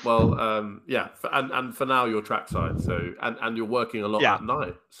 Yeah, well, and for now you're trackside, so and you're working a lot at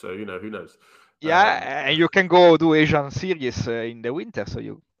night, so who knows. Yeah, and you can go do Asian series in the winter, so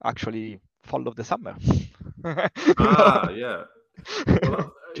you actually follow the summer. Yeah.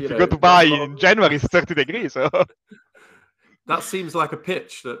 Well, if you go to Dubai in January, it's 30 degrees. So. That seems like a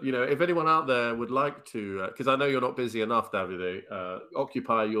pitch that if anyone out there would like to, because I know you're not busy enough, Davide,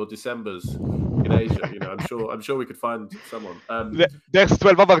 occupy your Decembers in Asia. I'm sure we could find someone. There's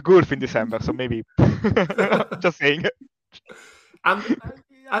 12 other golf in December, so maybe. Just saying. And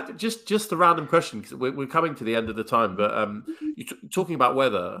just a random question, because we're coming to the end of the time, but you're talking about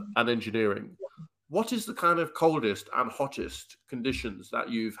weather and engineering. What is the kind of coldest and hottest conditions that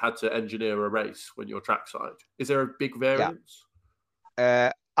you've had to engineer a race when you're trackside? Is there a big variance?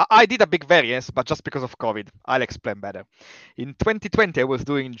 Yeah. I did a big variance, but just because of COVID. I'll explain better. In 2020, I was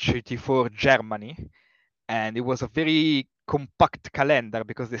doing GT4 Germany, and it was a very compact calendar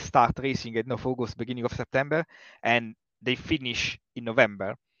because they start racing end of August, beginning of September, and they finish in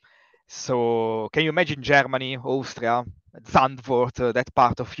November. So can you imagine Germany, Austria, Zandvoort, that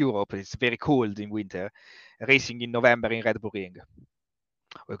part of Europe? It's very cold in winter, racing in November in Red Bull Ring.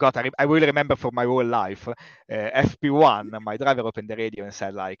 I will remember for my whole life, FP1, my driver opened the radio and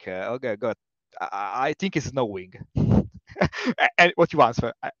said like, okay, God, I think it's snowing. And what you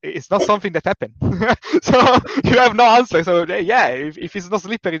answer? It's not something that happened. So you have no answer. So yeah, if it's not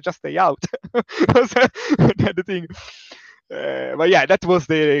slippery, just stay out. That's the thing. But yeah, that was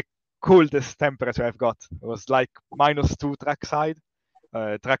the coldest temperature I've got. It was like -2 trackside,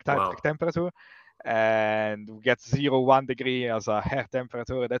 track temperature. And we get 0-1 degree as a air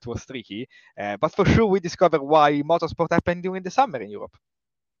temperature. That was tricky. But for sure, we discovered why motorsport happened during the summer in Europe.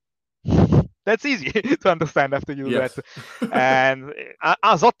 That's easy to understand after you do Yes. that. And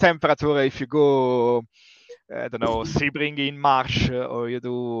as hot temperature, if you go, I don't know, Sebring in March, or you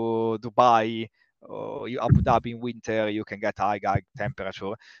do Dubai, or you Abu Dhabi in winter, you can get high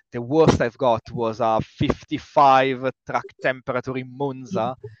temperature. The worst I've got was a 55 track temperature in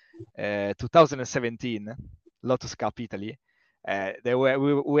Monza, 2017, Lotus Cup Italy.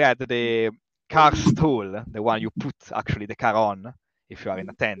 We had the car stall, the one you put actually the car on if you are in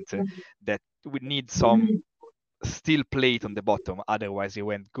a tent, that would need some steel plate on the bottom, otherwise it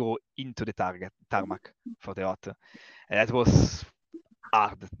won't go into the tarmac for the hot. And that was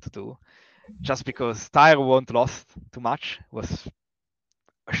hard to do, just because tire won't last too much. It was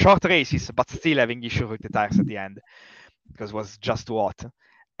short races, but still having issues with the tires at the end because it was just too hot.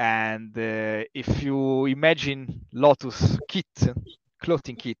 And if you imagine Lotus kit,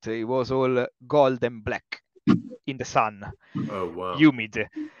 clothing kit, it was all gold and black in the sun. Oh, wow. Humid.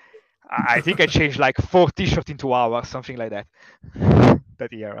 I think I changed like 4 t-shirts in 2 hours, something like that.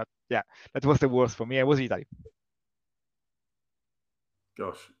 That year. Yeah, that was the worst for me. I was Italy.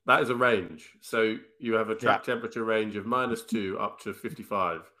 Gosh, that is a range. So you have a track temperature range of -2 up to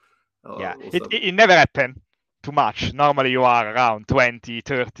 55. Yeah, it never happened too much. Normally you are around 20,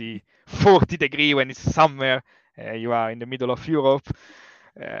 30, 40 degrees when it's summer. You are in the middle of Europe.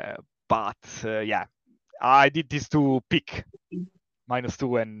 But yeah, I did this to peak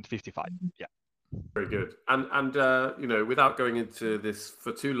 -2 and 55. Yeah. Very good. And you know, without going into this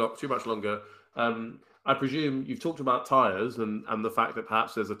for too much longer, I presume you've talked about tires and the fact that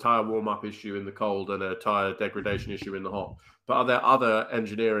perhaps there's a tire warm-up issue in the cold and a tire degradation issue in the hot. But are there other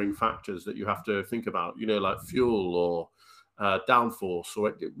engineering factors that you have to think about? You know, like fuel or downforce,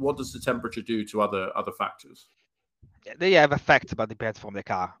 or what does the temperature do to other factors? They have effect, but depends from the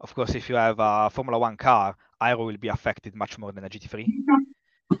car. Of course, if you have a Formula One car, aero will be affected much more than a GT3.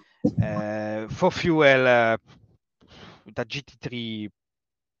 For fuel, the GT3,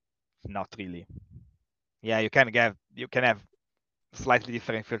 not really. Yeah, you can have slightly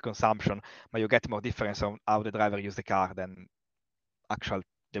different fuel consumption, but you get more difference on how the driver use the car than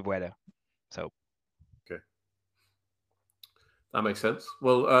the weather. So okay, that makes sense.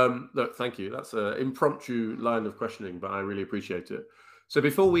 Well, look, thank you. That's an impromptu line of questioning, but I really appreciate it. So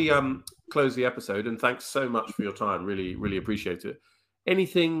before we close the episode, and thanks so much for your time, really appreciate it.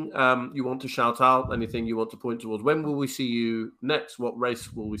 Anything you want to shout out? Anything you want to point towards? When will we see you next? What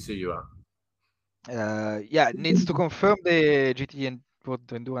race will we see you at? Yeah, it needs to confirm the GT and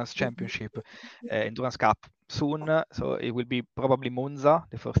World Endurance Championship, Endurance Cup soon. So it will be probably Monza,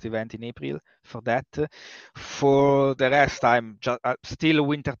 the first event in April for that. For the rest, I'm just still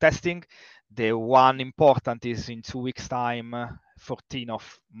winter testing. The one important is in 2 weeks' time, 14th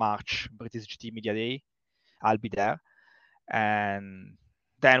of March, British GT Media Day. I'll be there. And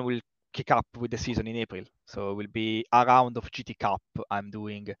then we'll kick up with the season in April. So it will be a round of GT Cup I'm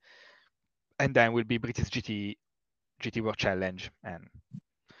doing. And then will be British GT World Challenge and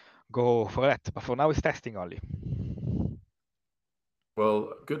go for that. But for now, it's testing only.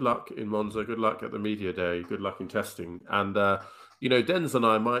 Well, good luck in Monza. Good luck at the media day. Good luck in testing. And, you know, Denz and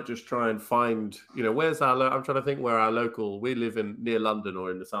I might just try and find, you know, where's I'm trying to think where our local, we live near London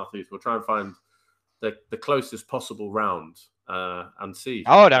or in the southeast. We'll try and find the closest possible round and see.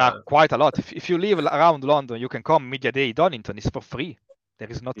 Oh, there are quite a lot. If you live around London, you can come media day. Donington is for free.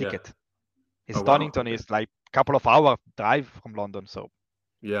 There is no ticket. Donington is like a couple of hours drive from London. So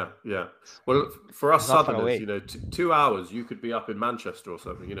yeah. Well, for us Southerners, you know, 2 hours, you could be up in Manchester or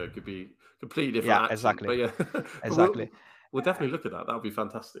something. You know, it could be completely different. Yeah, accent. Exactly. But yeah, exactly. We'll definitely look at that. That would be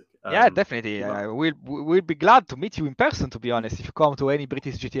fantastic. Yeah, definitely. We'll be glad to meet you in person. To be honest, if you come to any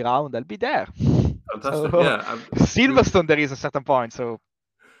British GT round, I'll be there. Fantastic. So, yeah. Silverstone, there is a certain point. So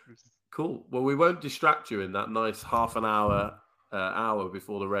cool. Well, we won't distract you in that nice half an hour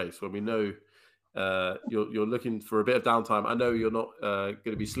before the race when we know you're looking for a bit of downtime. I know you're not going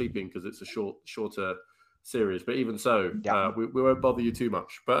to be sleeping because it's a shorter series, but even so, we won't bother you too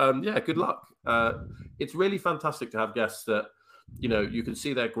much. But yeah, good luck. It's really fantastic to have guests that, you know, you can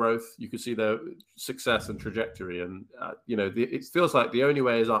see their growth, you can see their success and trajectory, and you know, it feels like the only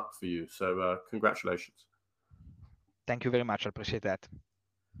way is up for you. So congratulations. Thank you very much. I appreciate that.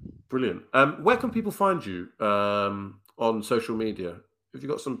 Brilliant. Where can people find you on social media? Have you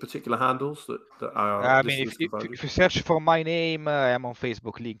got some particular handles that are? I mean, if you search for my name, I'm on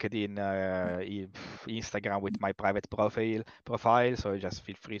Facebook, LinkedIn, Instagram with my private profile. So just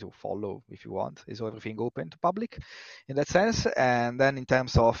feel free to follow if you want. Is everything open to public in that sense? And then in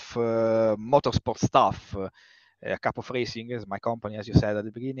terms of motorsport stuff, a Cup of Racing is my company, as you said at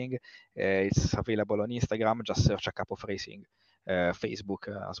the beginning. It's available on Instagram. Just search a Cup of Racing. Facebook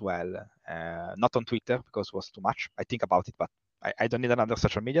as well. Not on Twitter because it was too much. I think about it, but I don't need another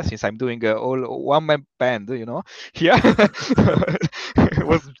social media since I'm doing all one-man band, here. It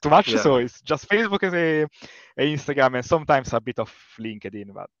was too much, so it's just Facebook as a Instagram, and sometimes a bit of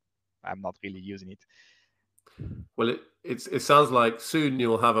LinkedIn, but I'm not really using it. Well, it sounds like soon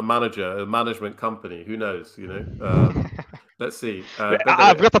you'll have a management company. Who knows? Let's see.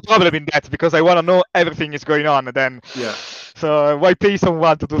 I've got a problem in that because I want to know everything is going on, and then so why pay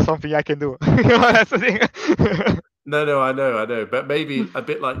someone to do something I can do? That's the thing. No, I know, but maybe a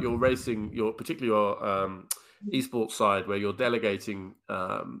bit like you're racing, particularly your esports side, where you're delegating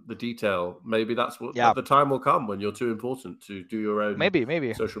the detail. Maybe that's what the time will come when you're too important to do your own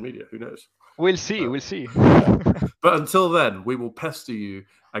maybe social media. Who knows? We'll see. But until then, we will pester you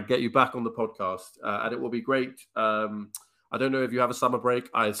and get you back on the podcast, and it will be great. I don't know if you have a summer break.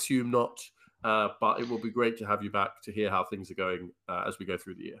 I assume not, but it will be great to have you back to hear how things are going as we go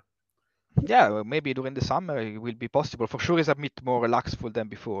through the year. Yeah, maybe during the summer it will be possible. For sure, it's a bit more relaxful than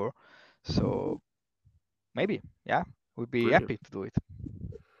before. So maybe, we'll be happy to do it.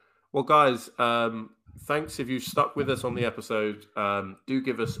 Well, guys, thanks if you stuck with us on the episode. Do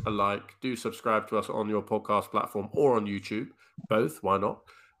give us a like. Do subscribe to us on your podcast platform or on YouTube. Both, why not?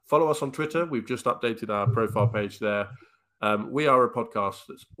 Follow us on Twitter. We've just updated our profile page there. We are a podcast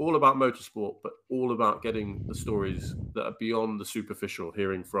that's all about motorsport, but all about getting the stories that are beyond the superficial,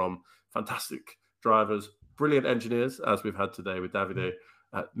 hearing from fantastic drivers, brilliant engineers, as we've had today with Davide,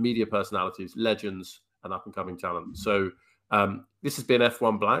 media personalities, legends, and up-and-coming talent. So this has been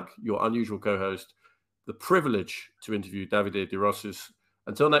F1 Black, your unusual co-host. The privilege to interview Davide de Russis.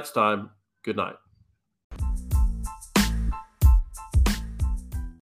 Until next time, good night.